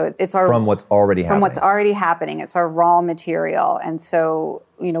 right? So it's our... From what's already happening. From what's already happening. It's our raw material. And so,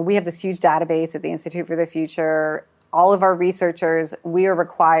 we have this huge database at the Institute for the Future. All of our researchers, we are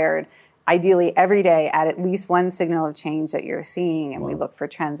required, ideally every day, at least one signal of change that you're seeing, and we look for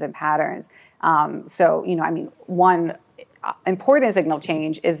trends and patterns. One important signal of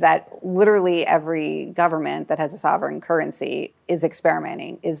change is that literally every government that has a sovereign currency is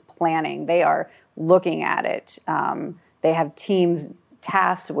experimenting, is planning. They are looking at it. They have teams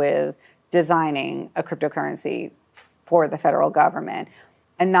tasked with designing a cryptocurrency for the federal government.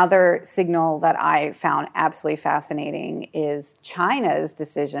 Another signal that I found absolutely fascinating is China's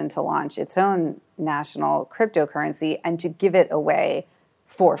decision to launch its own national cryptocurrency and to give it away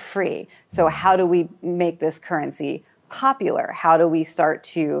for free. So how do we make this currency popular? How do we start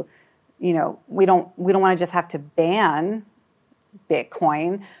to, we don't want to just have to ban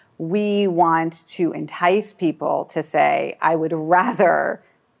Bitcoin. We want to entice people to say, I would rather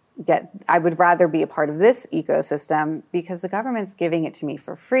be a part of this ecosystem because the government's giving it to me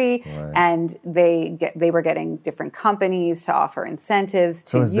for free, and they were getting different companies to offer incentives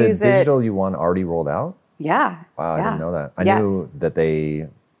to use it. So is the digital yuan already rolled out? Yeah. Wow, I didn't know that. I knew that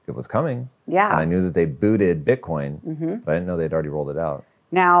it was coming. Yeah. And I knew that they booted Bitcoin, but I didn't know they'd already rolled it out.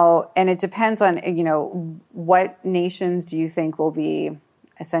 Now, and it depends on, what nations do you think will be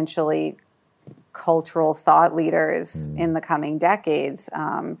essentially cultural thought leaders in the coming decades?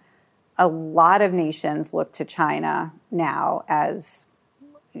 A lot of nations look to China now as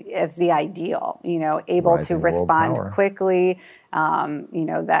the ideal, able to respond quickly,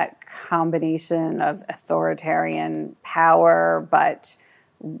 that combination of authoritarian power, but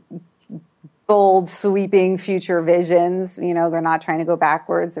bold, sweeping future visions. They're not trying to go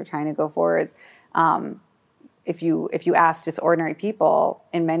backwards, they're trying to go forwards. If you ask just ordinary people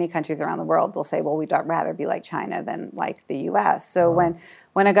in many countries around the world, they'll say, well, we'd rather be like China than like the US. So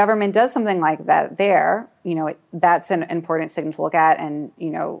when a government does something like that that's an important signal to look at. And,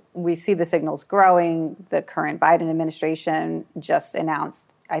 we see the signals growing. The current Biden administration just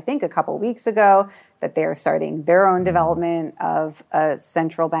announced, I think a couple weeks ago, that they're starting their own development of a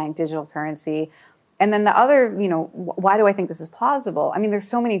central bank digital currency. And then the other, why do I think this is plausible? I mean, there's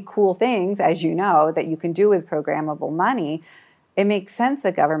so many cool things, as you know, that you can do with programmable money. It makes sense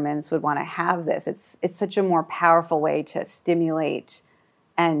that governments would want to have this. It's such a more powerful way to stimulate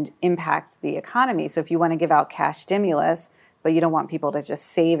and impact the economy. So if you want to give out cash stimulus, but you don't want people to just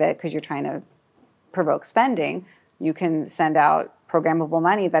save it because you're trying to provoke spending, you can send out programmable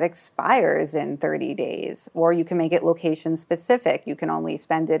money that expires in 30 days, or you can make it location specific. You can only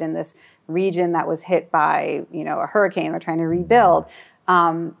spend it in this region that was hit by, a hurricane they're trying to rebuild.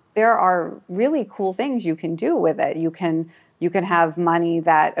 There are really cool things you can do with it. You can have money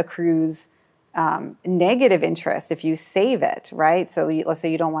that accrues negative interest if you save it, right? So let's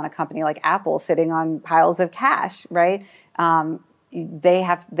say you don't want a company like Apple sitting on piles of cash, right? It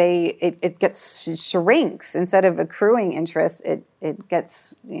shrinks instead of accruing interest. It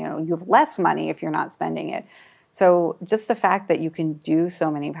gets, you have less money if you're not spending it. So just the fact that you can do so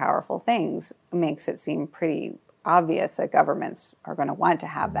many powerful things makes it seem pretty obvious that governments are going to want to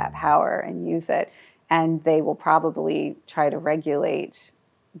have that power and use it. And they will probably try to regulate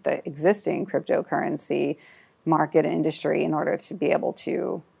the existing cryptocurrency market and industry in order to be able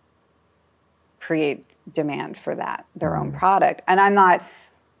to create demand for that, their own product. And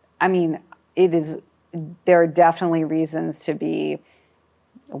there are definitely reasons to be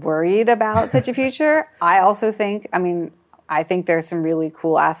worried about such a future. I also think, I think there's some really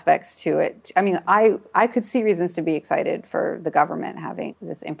cool aspects to it. I could see reasons to be excited for the government having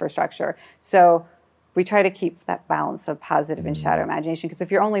this infrastructure. So we try to keep that balance of positive and shadow imagination, because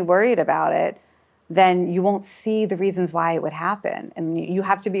if you're only worried about it, then you won't see the reasons why it would happen. And you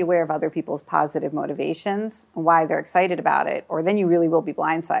have to be aware of other people's positive motivations and why they're excited about it, or then you really will be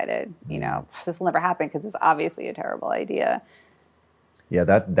blindsided. This will never happen because it's obviously a terrible idea. Yeah,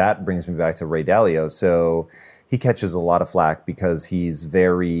 that brings me back to Ray Dalio. So he catches a lot of flack because he's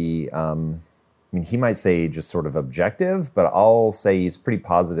very, he might say just sort of objective, but I'll say he's pretty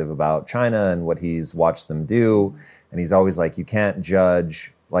positive about China and what he's watched them do. And he's always like, you can't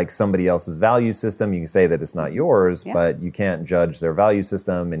judge like somebody else's value system. You can say that it's not yours, but you can't judge their value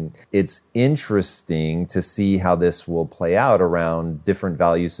system. And it's interesting to see how this will play out around different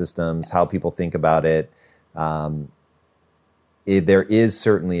value systems, how people think about it. There is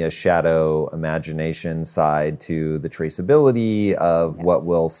certainly a shadow imagination side to the traceability of what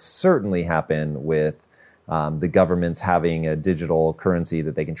will certainly happen with the governments having a digital currency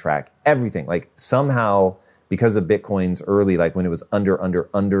that they can track everything. Like somehow, because of Bitcoin's early, like when it was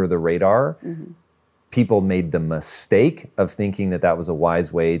under the radar, people made the mistake of thinking that was a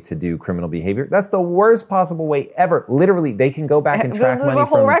wise way to do criminal behavior. That's the worst possible way ever. Literally, they can go back and track money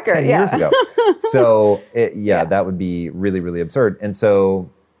from 10 years ago. So, that would be really, really absurd. And so,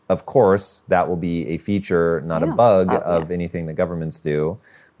 of course, that will be a feature, not a bug of anything that governments do,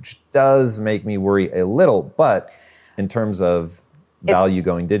 which does make me worry a little. But in terms of value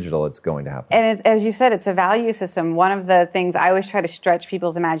going digital, it's going to happen. And as you said, it's a value system. One of the things I always try to stretch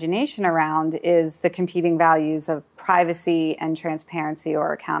people's imagination around is the competing values of privacy and transparency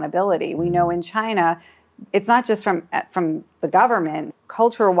or accountability. We know in China, it's not just from the government,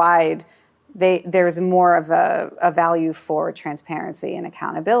 culture-wide, there's more of a value for transparency and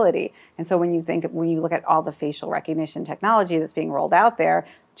accountability. And so when you look at all the facial recognition technology that's being rolled out there,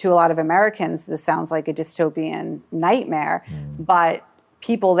 to a lot of Americans, this sounds like a dystopian nightmare. But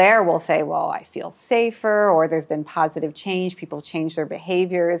people there will say, well, I feel safer, or there's been positive change. People change their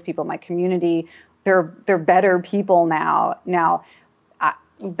behaviors. People in my community, they're better people now. Now,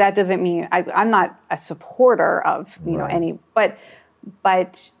 that doesn't mean I'm not a supporter of any, but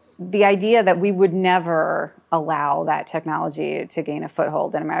the idea that we would never allow that technology to gain a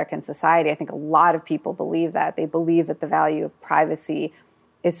foothold in American society, I think a lot of people believe that. They believe that the value of privacy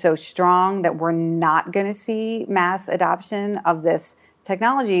is so strong that we're not going to see mass adoption of this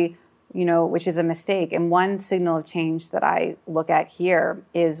technology, which is a mistake. And one signal of change that I look at here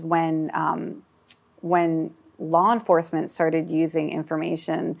is when law enforcement started using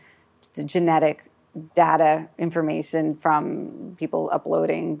information, the genetic data information from people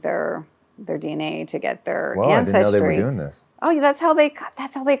uploading their DNA to get their ancestry. I didn't know they were doing this. Oh, that's how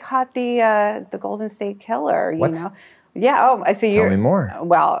they caught the Golden State Killer. What? Yeah. Oh, so Tell me more.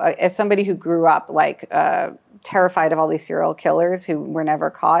 Well, as somebody who grew up terrified of all these serial killers who were never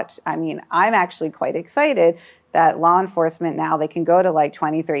caught, I'm actually quite excited that law enforcement now, they can go to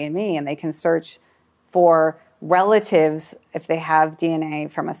 23andMe and they can search for relatives if they have DNA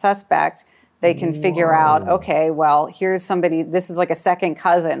from a suspect. They can figure out, okay, well, here's somebody, this is like a second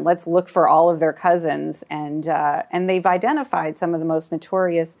cousin. Let's look for all of their cousins. And they've identified some of the most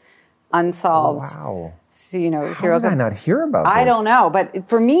notorious unsolved, serial How did I not hear about this? I don't know, but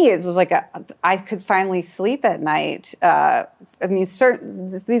for me, it was like I could finally sleep at night.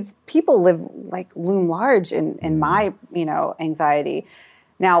 These people loom large in my anxiety.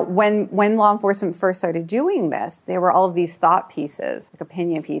 Now, when law enforcement first started doing this, there were all of these thought pieces,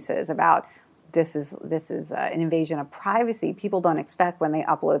 opinion pieces about this is an invasion of privacy. People don't expect when they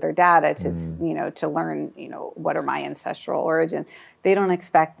upload their data to learn what are my ancestral origins. They don't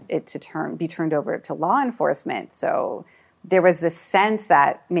expect it to be turned over to law enforcement. So there was this sense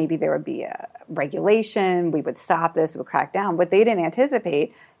that maybe there would be a regulation, we would stop this, we would crack down. What they didn't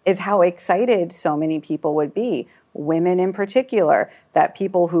anticipate is how excited so many people would be, women in particular, that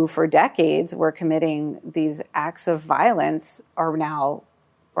people who for decades were committing these acts of violence are now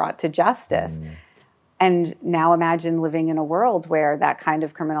brought to justice. And now imagine living in a world where that kind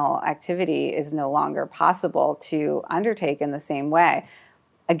of criminal activity is no longer possible to undertake in the same way.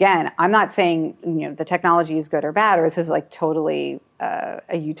 again, I'm not saying, the technology is good or bad, or this is like totally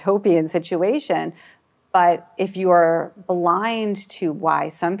a utopian situation. But if you are blind to why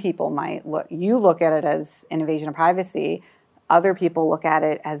some people might look at it as an invasion of privacy, other people look at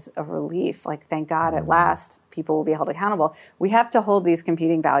it as a relief, like, thank God, at last, people will be held accountable. We have to hold these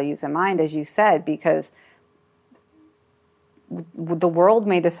competing values in mind, as you said, because the world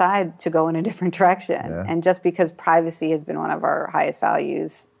may decide to go in a different direction. Yeah. And just because privacy has been one of our highest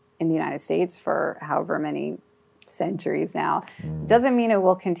values in the United States for however many centuries now, doesn't mean it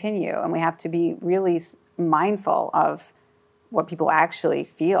will continue. And we have to be really mindful of what people actually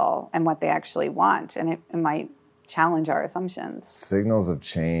feel and what they actually want. And it might challenge our assumptions. Signals of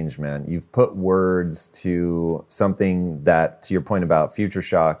change, man. You've put words to something that, to your point about future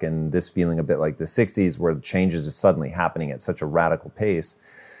shock and this feeling a bit like the 60s, where changes is suddenly happening at such a radical pace.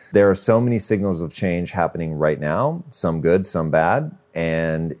 There are so many signals of change happening right now, some good, some bad,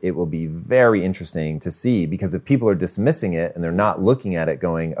 and it will be very interesting to see, because if people are dismissing it and they're not looking at it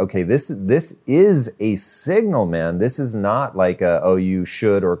going, okay, this is a signal, man. This is not like you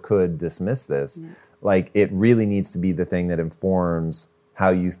should or could dismiss this. Yeah. Like, it really needs to be the thing that informs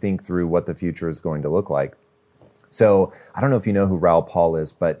how you think through what the future is going to look like. So I don't know if you know who Raoul Pal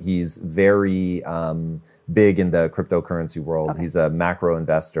is, but he's very big in the cryptocurrency world. Okay. He's a macro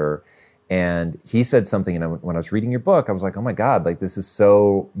investor. And he said something, and when I was reading your book, I was like, oh my God, like, this is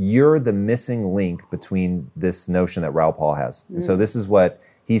so, you're the missing link between this notion that Raoul Pal has. And so this is what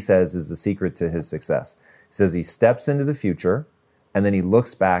he says is the secret to his success. He says he steps into the future, and then he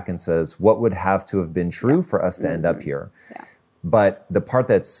looks back and says, what would have to have been true for us to end up here? Yeah. But the part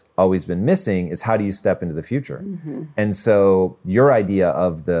that's always been missing is, how do you step into the future? And so your idea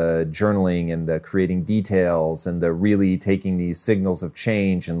of the journaling and the creating details and the really taking these signals of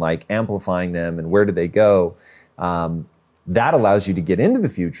change and like amplifying them and where do they go, that allows you to get into the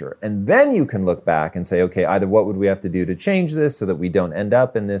future. And then you can look back and say, okay, either what would we have to do to change this so that we don't end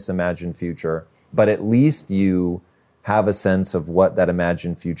up in this imagined future, but at least you have a sense of what that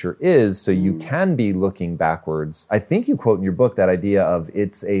imagined future is, so you can be looking backwards. I think you quote in your book that idea of,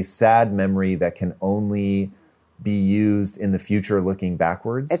 it's a sad memory that can only be used in the future looking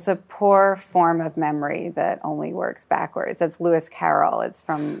backwards. It's a poor form of memory that only works backwards. That's Lewis Carroll. It's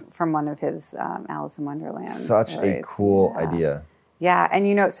from one of his Alice in Wonderland Such stories. A cool idea. Yeah,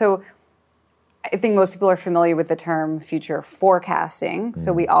 and so I think most people are familiar with the term future forecasting.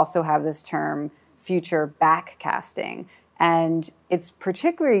 So we also have this term future backcasting. And it's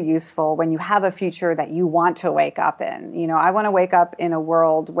particularly useful when you have a future that you want to wake up in. I want to wake up in a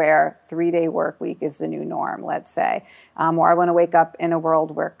world where 3-day work week is the new norm, let's say. Or I want to wake up in a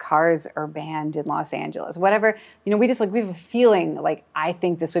world where cars are banned in Los Angeles. Whatever, we have a feeling like, I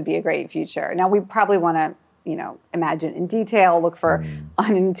think this would be a great future. Now, we probably want to imagine in detail, look for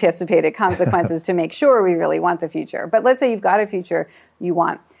unanticipated consequences to make sure we really want the future. But let's say you've got a future you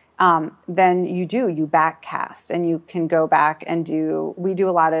want. Then you backcast, and you can go back and we do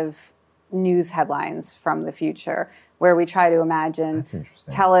a lot of news headlines from the future where we try to imagine, That's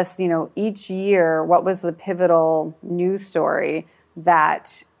interesting. Tell us, each year, what was the pivotal news story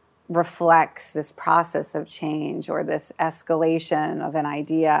that reflects this process of change or this escalation of an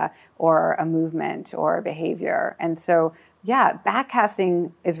idea or a movement or a behavior. And so,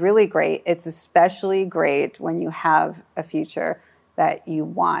 backcasting is really great. It's especially great when you have a future that you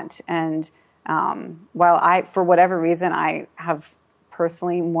want. And while for whatever reason, I have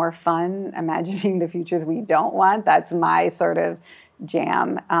personally more fun imagining the futures we don't want, that's my sort of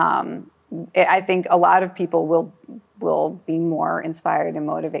jam. I think a lot of people will be more inspired and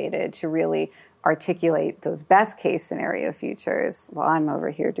motivated to really articulate those best case scenario futures while I'm over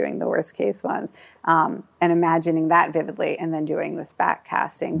here doing the worst case ones, and imagining that vividly, and then doing this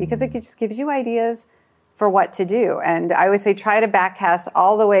backcasting, because it just gives you ideas for what to do. And I would say try to backcast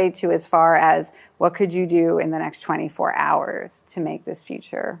all the way to as far as, what could you do in the next 24 hours to make this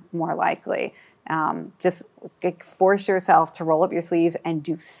future more likely? Just force yourself to roll up your sleeves and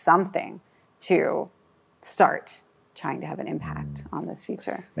do something to start trying to have an impact on this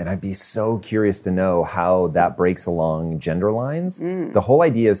future. And I'd be so curious to know how that breaks along gender lines. The whole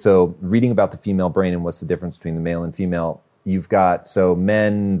idea, so reading about the female brain and what's the difference between the male and female, you've got, so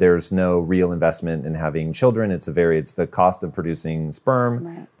men, there's no real investment in having children. It's the cost of producing sperm.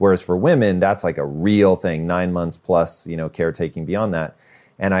 Right. Whereas for women, that's like a real thing, 9 months plus, caretaking beyond that.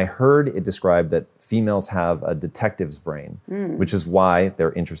 And I heard it described that females have a detective's brain, which is why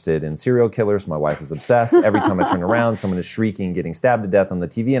they're interested in serial killers. My wife is obsessed. Every time I turn around, someone is shrieking, getting stabbed to death on the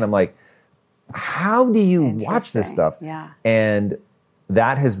TV. And I'm like, how do you watch this stuff? Yeah. And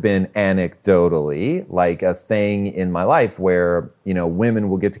that has been anecdotally like a thing in my life where, women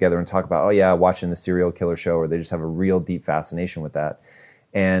will get together and talk about, oh yeah, watching the serial killer show, or they just have a real deep fascination with that.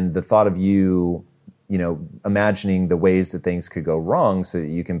 And the thought of you imagining the ways that things could go wrong so that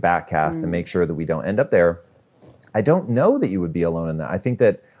you can backcast and make sure that we don't end up there. I don't know that you would be alone in that. I think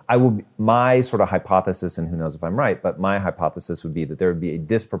that my sort of hypothesis, and who knows if I'm right, but my hypothesis would be that there would be a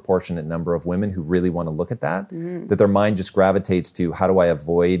disproportionate number of women who really want to look at that, that their mind just gravitates to, how do I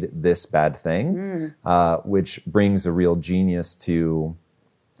avoid this bad thing? Which brings a real genius to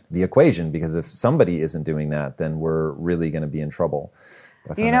the equation, because if somebody isn't doing that, then we're really going to be in trouble.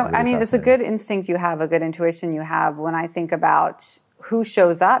 It's a good instinct you have, a good intuition you have. When I think about who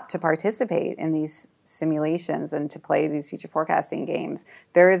shows up to participate in these simulations and to play these future forecasting games,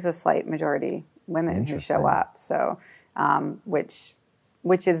 there is a slight majority women who show up. So, which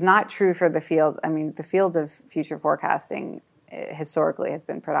is not true for the field. I mean, the field of future forecasting historically has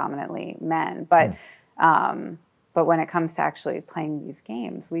been predominantly men, but when it comes to actually playing these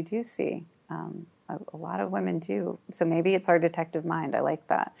games, we do see a lot of women do. So maybe it's our detective mind. I like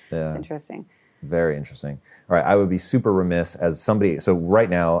that. Yeah. It's interesting. Very interesting. All right, I would be super remiss as somebody. So right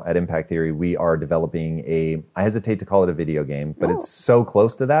now at Impact Theory, we are developing I hesitate to call it a video game, but it's so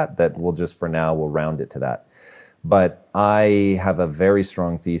close to that we'll just, for now, we'll round it to that. But I have a very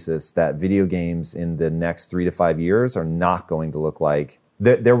strong thesis that video games in the next 3 to 5 years are not going to look like,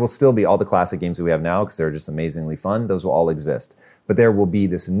 there will still be all the classic games that we have now because they're just amazingly fun. Those will all exist. But there will be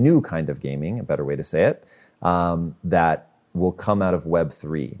this new kind of gaming, a better way to say it, that will come out of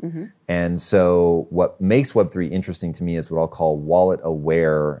Web3. And so what makes Web3 interesting to me is what I'll call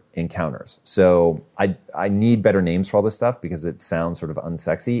wallet-aware encounters. So I need better names for all this stuff because it sounds sort of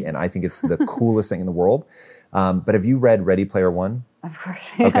unsexy, and I think it's the coolest thing in the world. But have you read Ready Player One? Of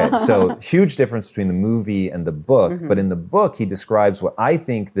course. Okay, so huge difference between the movie and the book. But in the book, he describes what I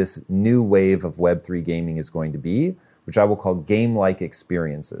think this new wave of Web3 gaming is going to be, which I will call game-like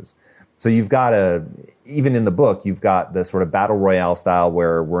experiences. So you've got even in the book, you've got the sort of battle royale style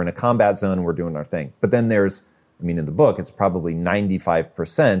where we're in a combat zone and we're doing our thing. But then in the book, it's probably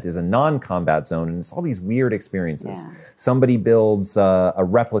 95% is a non-combat zone, and it's all these weird experiences. Yeah. Somebody builds a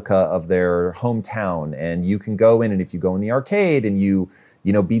replica of their hometown, and you can go in, and if you go in the arcade and you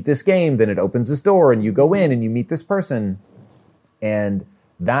beat this game, then it opens this door, and you go in and you meet this person. And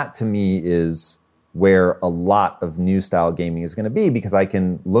that, to me, is where a lot of new style gaming is going to be, because I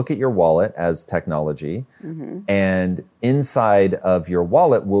can look at your wallet as technology, and inside of your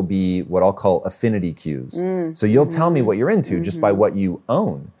wallet will be what I'll call affinity cues. So you'll tell me what you're into just by what you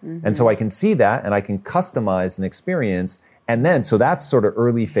own. And so I can see that, and I can customize an experience. And then, so that's sort of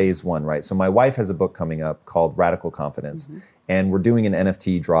early phase one, right? So my wife has a book coming up called Radical Confidence, and we're doing an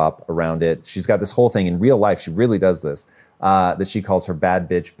NFT drop around it. She's got this whole thing in real life. She really does this. That she calls her bad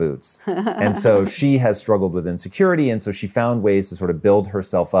bitch boots. And so she has struggled with insecurity, and so she found ways to sort of build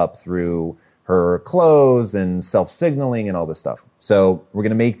herself up through her clothes and self-signaling and all this stuff. So we're going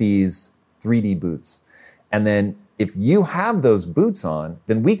to make these 3D boots. And then if you have those boots on,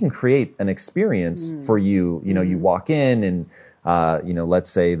 then we can create an experience for you. You walk in and, let's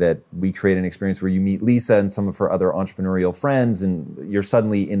say that we create an experience where you meet Lisa and some of her other entrepreneurial friends, and you're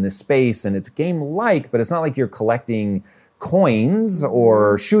suddenly in this space, and it's game-like, but it's not like you're collecting coins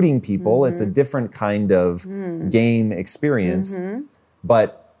or shooting people. It's a different kind of game experience,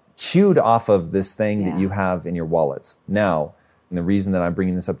 but cued off of this thing that you have in your wallets. Now, and the reason that I'm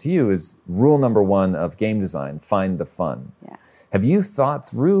bringing this up to you is rule number 1 of game design: find the fun. Yeah. Have you thought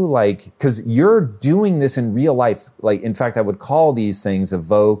through, because you're doing this in real life, in fact, I would call these things,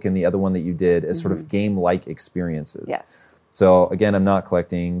 Evoke and the other one that you did, as sort of game-like experiences. Yes. So again, I'm not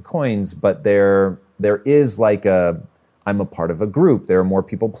collecting coins, but there is I'm a part of a group. There are more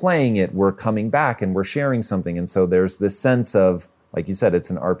people playing it. We're coming back and we're sharing something. And so there's this sense of, like you said, it's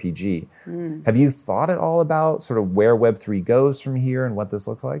an RPG. Have you thought at all about sort of where Web3 goes from here and what this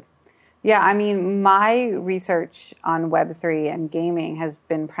looks like? Yeah, my research on Web3 and gaming has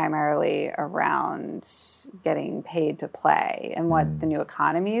been primarily around getting paid to play and what the new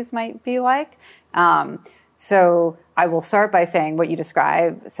economies might be like. So I will start by saying what you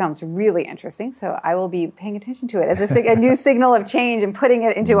describe sounds really interesting. So I will be paying attention to it as a new signal of change and putting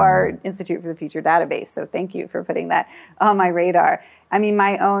it into our Institute for the Future database. So thank you for putting that on my radar.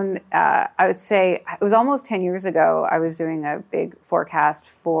 My own, I would say it was almost 10 years ago, I was doing a big forecast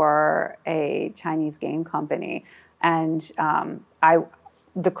for a Chinese game company. And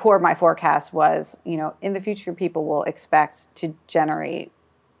the core of my forecast was, in the future, people will expect to generate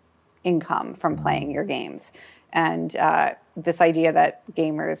income from playing your games. And this idea that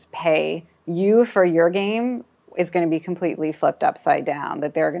gamers pay you for your game is going to be completely flipped upside down,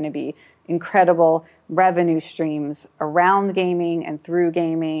 that there are going to be incredible revenue streams around gaming and through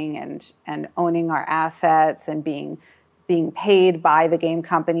gaming and owning our assets and being paid by the game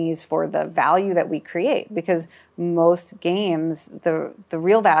companies for the value that we create. Because most games, the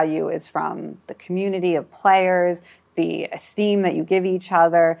real value is from the community of players, the esteem that you give each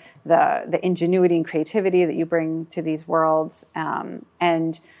other, the ingenuity and creativity that you bring to these worlds.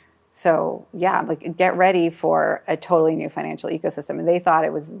 And so, yeah, like, get ready for a totally new financial ecosystem. And they thought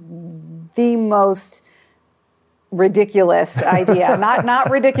it was the most ridiculous idea. Not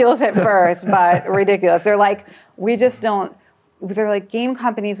ridiculous at first, but ridiculous. They're like, they're like, game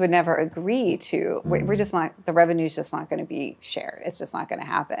companies would never agree to, we're just not, the revenue's just not going to be shared. It's just not going to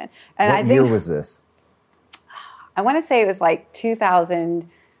happen. And what year was this? I want to say it was like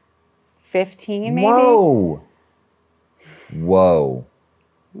 2015, maybe. Whoa.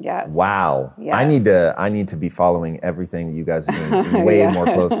 Yes. Wow. Yes. I need to be following everything that you guys are doing way more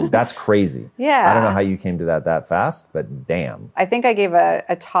closely. That's crazy. Yeah. I don't know how you came to that fast, but damn. I think I gave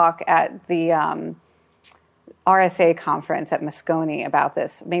a talk at the RSA conference at Moscone about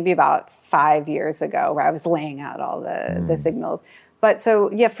this, maybe about 5 years ago, where I was laying out all the signals. But so,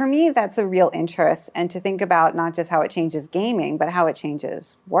 yeah, for me, that's a real interest, and to think about not just how it changes gaming, but how it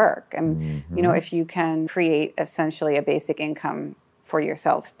changes work. And, you know, if you can create essentially a basic income for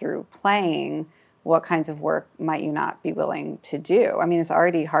yourself through playing, what kinds of work might you not be willing to do? I mean, it's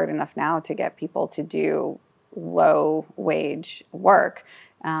already hard enough now to get people to do low wage work.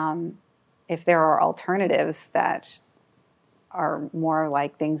 If there are alternatives that are more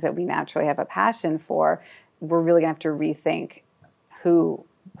like things that we naturally have a passion for, we're really gonna have to rethink who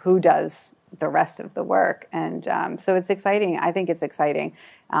does the rest of the work. And so it's exciting. I think it's exciting.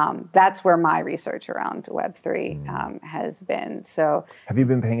 That's where my research around Web3 has been. So, have you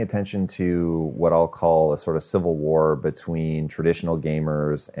been paying attention to what I'll call a sort of civil war between traditional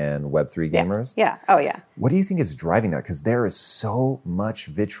gamers and Web3 gamers? Yeah. Oh, yeah. What do you think is driving that? Because there is so much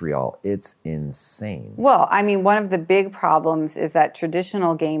vitriol. It's insane. Well, I mean, one of the big problems is that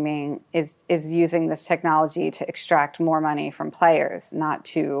traditional gaming is using this technology to extract more money from players, not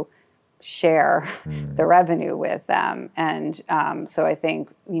to share the revenue with them. And so I think,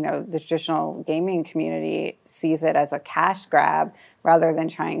 you know, the traditional gaming community sees it as a cash grab rather than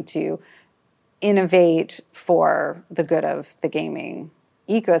trying to innovate for the good of the gaming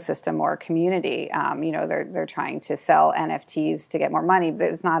ecosystem or community. You know, they're trying to sell NFTs to get more money.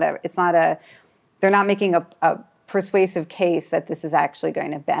 But they're not making a persuasive case that this is actually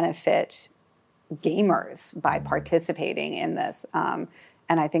going to benefit gamers by participating in this.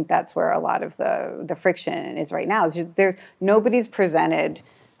 And I think that's where a lot of the friction is right now. It's just, nobody's presented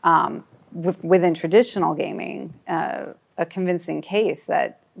within traditional gaming a convincing case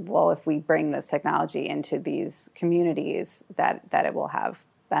that, well, if we bring this technology into these communities, that it will have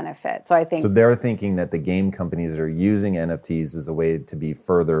benefit. So I think... So they're thinking that the game companies are using NFTs as a way to be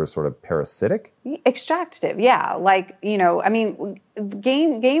further sort of parasitic? Extractive, yeah. Like, you know, I mean,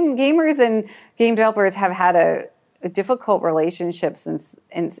 gamers and game developers have had a difficult relationship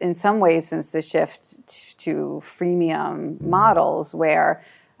in some ways since the shift to freemium models where,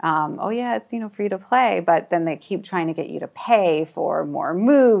 it's, you know, free to play, but then they keep trying to get you to pay for more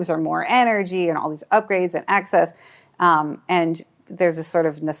moves or more energy and all these upgrades and access. And there's this sort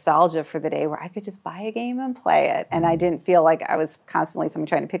of nostalgia for the day where I could just buy a game and play it. And I didn't feel like I was constantly someone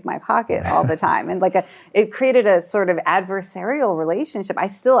trying to pick my pocket all the time. And it created a sort of adversarial relationship.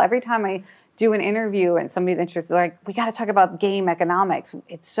 Every time I do an interview and somebody's interested, like, we got to talk about game economics.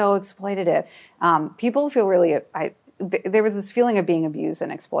 It's so exploitative. People feel really, there was this feeling of being abused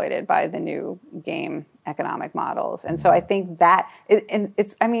and exploited by the new game economic models. And so I think that,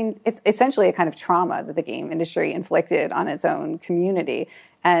 it's essentially a kind of trauma that the game industry inflicted on its own community.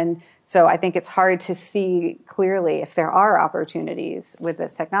 And so I think it's hard to see clearly if there are opportunities with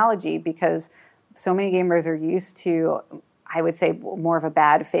this technology because so many gamers are used to, I would say, more of a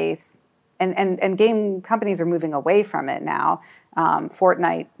bad faith. And game companies are moving away from it now.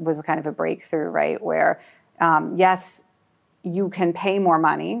 Fortnite was kind of a breakthrough, right? Where, yes, you can pay more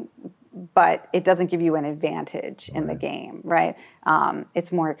money, but it doesn't give you an advantage in the game, right?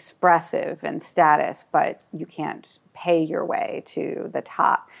 It's more expressive and status, but you can't pay your way to the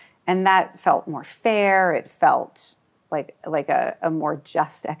top. And that felt more fair. It felt like a more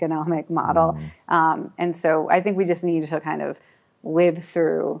just economic model. And so I think we just need to kind of live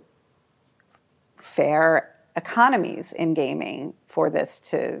through fair economies in gaming for this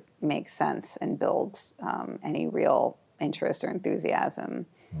to make sense and build any real interest or enthusiasm.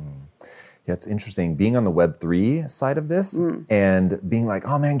 Yeah, it's interesting being on the Web3 side of this and being like,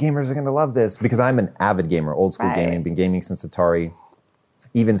 oh man, gamers are going to love this, because I'm an avid gamer, old school gaming, been gaming since Atari.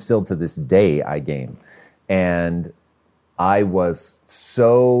 Even still to this day, I game. And I was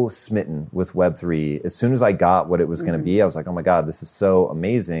so smitten with Web3. As soon as I got what it was going to be, I was like, oh my God, this is so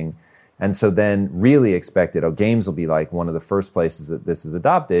amazing. And so then really expected, games will be like one of the first places that this is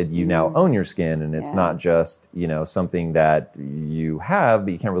adopted. You now own your skin, and it's not just, something that you have,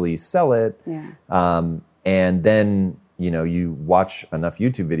 but you can't really sell it. And then, you watch enough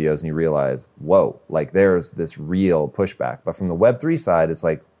YouTube videos and you realize, whoa, like there's this real pushback. But from the Web3 side, it's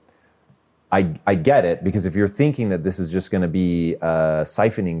like, I get it, because if you're thinking that this is just going to be a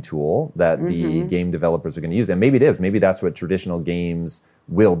siphoning tool that the game developers are going to use, and maybe it is, maybe that's what traditional games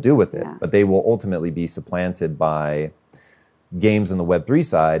will do with it, but they will ultimately be supplanted by games on the Web3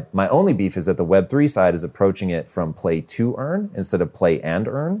 side. My only beef is that the Web3 side is approaching it from play to earn instead of play and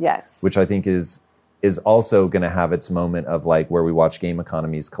earn, which I think is also going to have its moment of like where we watch game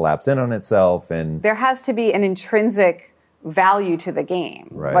economies collapse in on itself. And there has to be an intrinsic value to the game,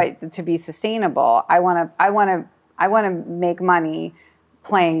 right? To be sustainable. I want to make money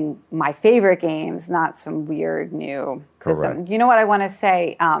playing my favorite games, not some weird new system. You know what I want to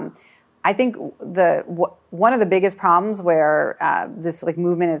say? I think one of the biggest problems where this like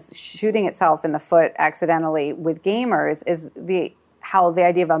movement is shooting itself in the foot accidentally with gamers is how the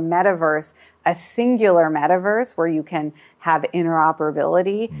idea of a metaverse, a singular metaverse where you can have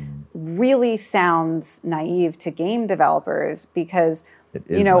interoperability, really sounds naive to game developers, because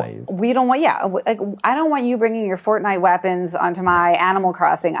naive. We don't want, I don't want you bringing your Fortnite weapons onto my Animal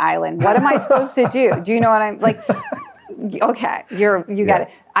Crossing island. What am I supposed to do? Do you know what I'm like? Okay, you got it.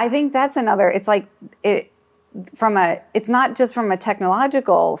 I think that's another. It's like it's not just from a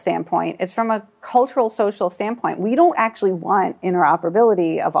technological standpoint. It's from a cultural, social standpoint. We don't actually want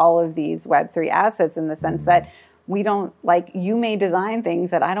interoperability of all of these Web3 assets, in the sense that we don't, like, you may design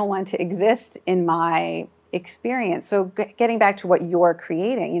things that I don't want to exist in my experience. So getting back to what you're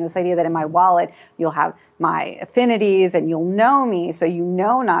creating, this idea that in my wallet, you'll have my affinities and you'll know me, so you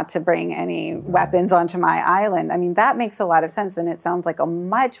know not to bring any weapons onto my island. I mean, that makes a lot of sense, and it sounds like a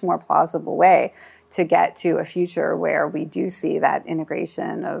much more plausible way to get to a future where we do see that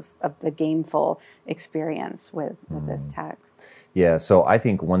integration of the gameful experience with this tech. Yeah, so I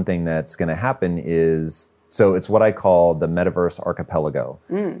think one thing that's going to happen is, so it's what I call the metaverse archipelago.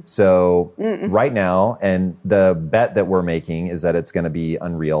 So right now, and the bet that we're making is that it's going to be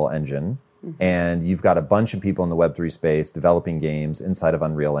Unreal Engine. And you've got a bunch of people in the Web3 space developing games inside of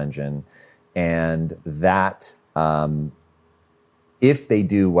Unreal Engine. And that, if they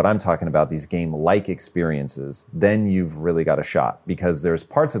do what I'm talking about, these game-like experiences, then you've really got a shot, because there's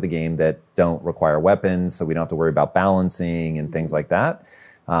parts of the game that don't require weapons, so we don't have to worry about balancing and things like that.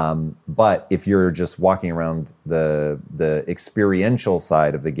 But if you're just walking around the experiential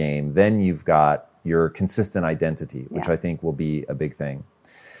side of the game, then you've got your consistent identity, which I think will be a big thing.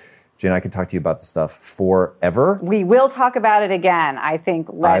 Jen, I could talk to you about this stuff forever. We will talk about it again. I think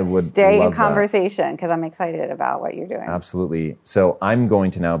let's stay in conversation, because I'm excited about what you're doing. Absolutely. So I'm going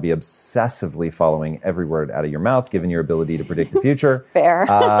to now be obsessively following every word out of your mouth, given your ability to predict the future. Fair.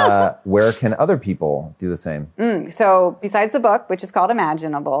 Where can other people do the same? So besides the book, which is called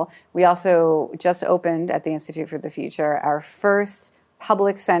Imaginable, we also just opened at the Institute for the Future our first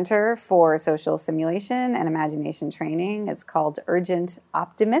public center for social simulation and imagination training. It's called Urgent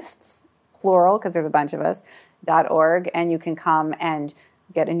Optimists, plural, because there's a bunch of us, .org. And you can come and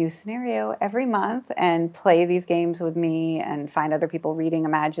get a new scenario every month and play these games with me and find other people reading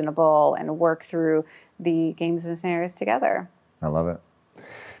Imaginable and work through the games and scenarios together. I love it.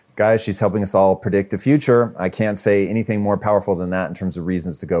 Guys, she's helping us all predict the future. I can't say anything more powerful than that in terms of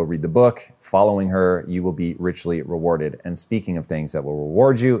reasons to go read the book. Following her, you will be richly rewarded. And speaking of things that will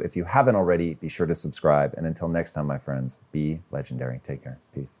reward you, if you haven't already, be sure to subscribe. And until next time, my friends, be legendary. Take care.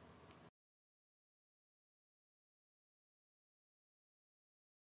 Peace.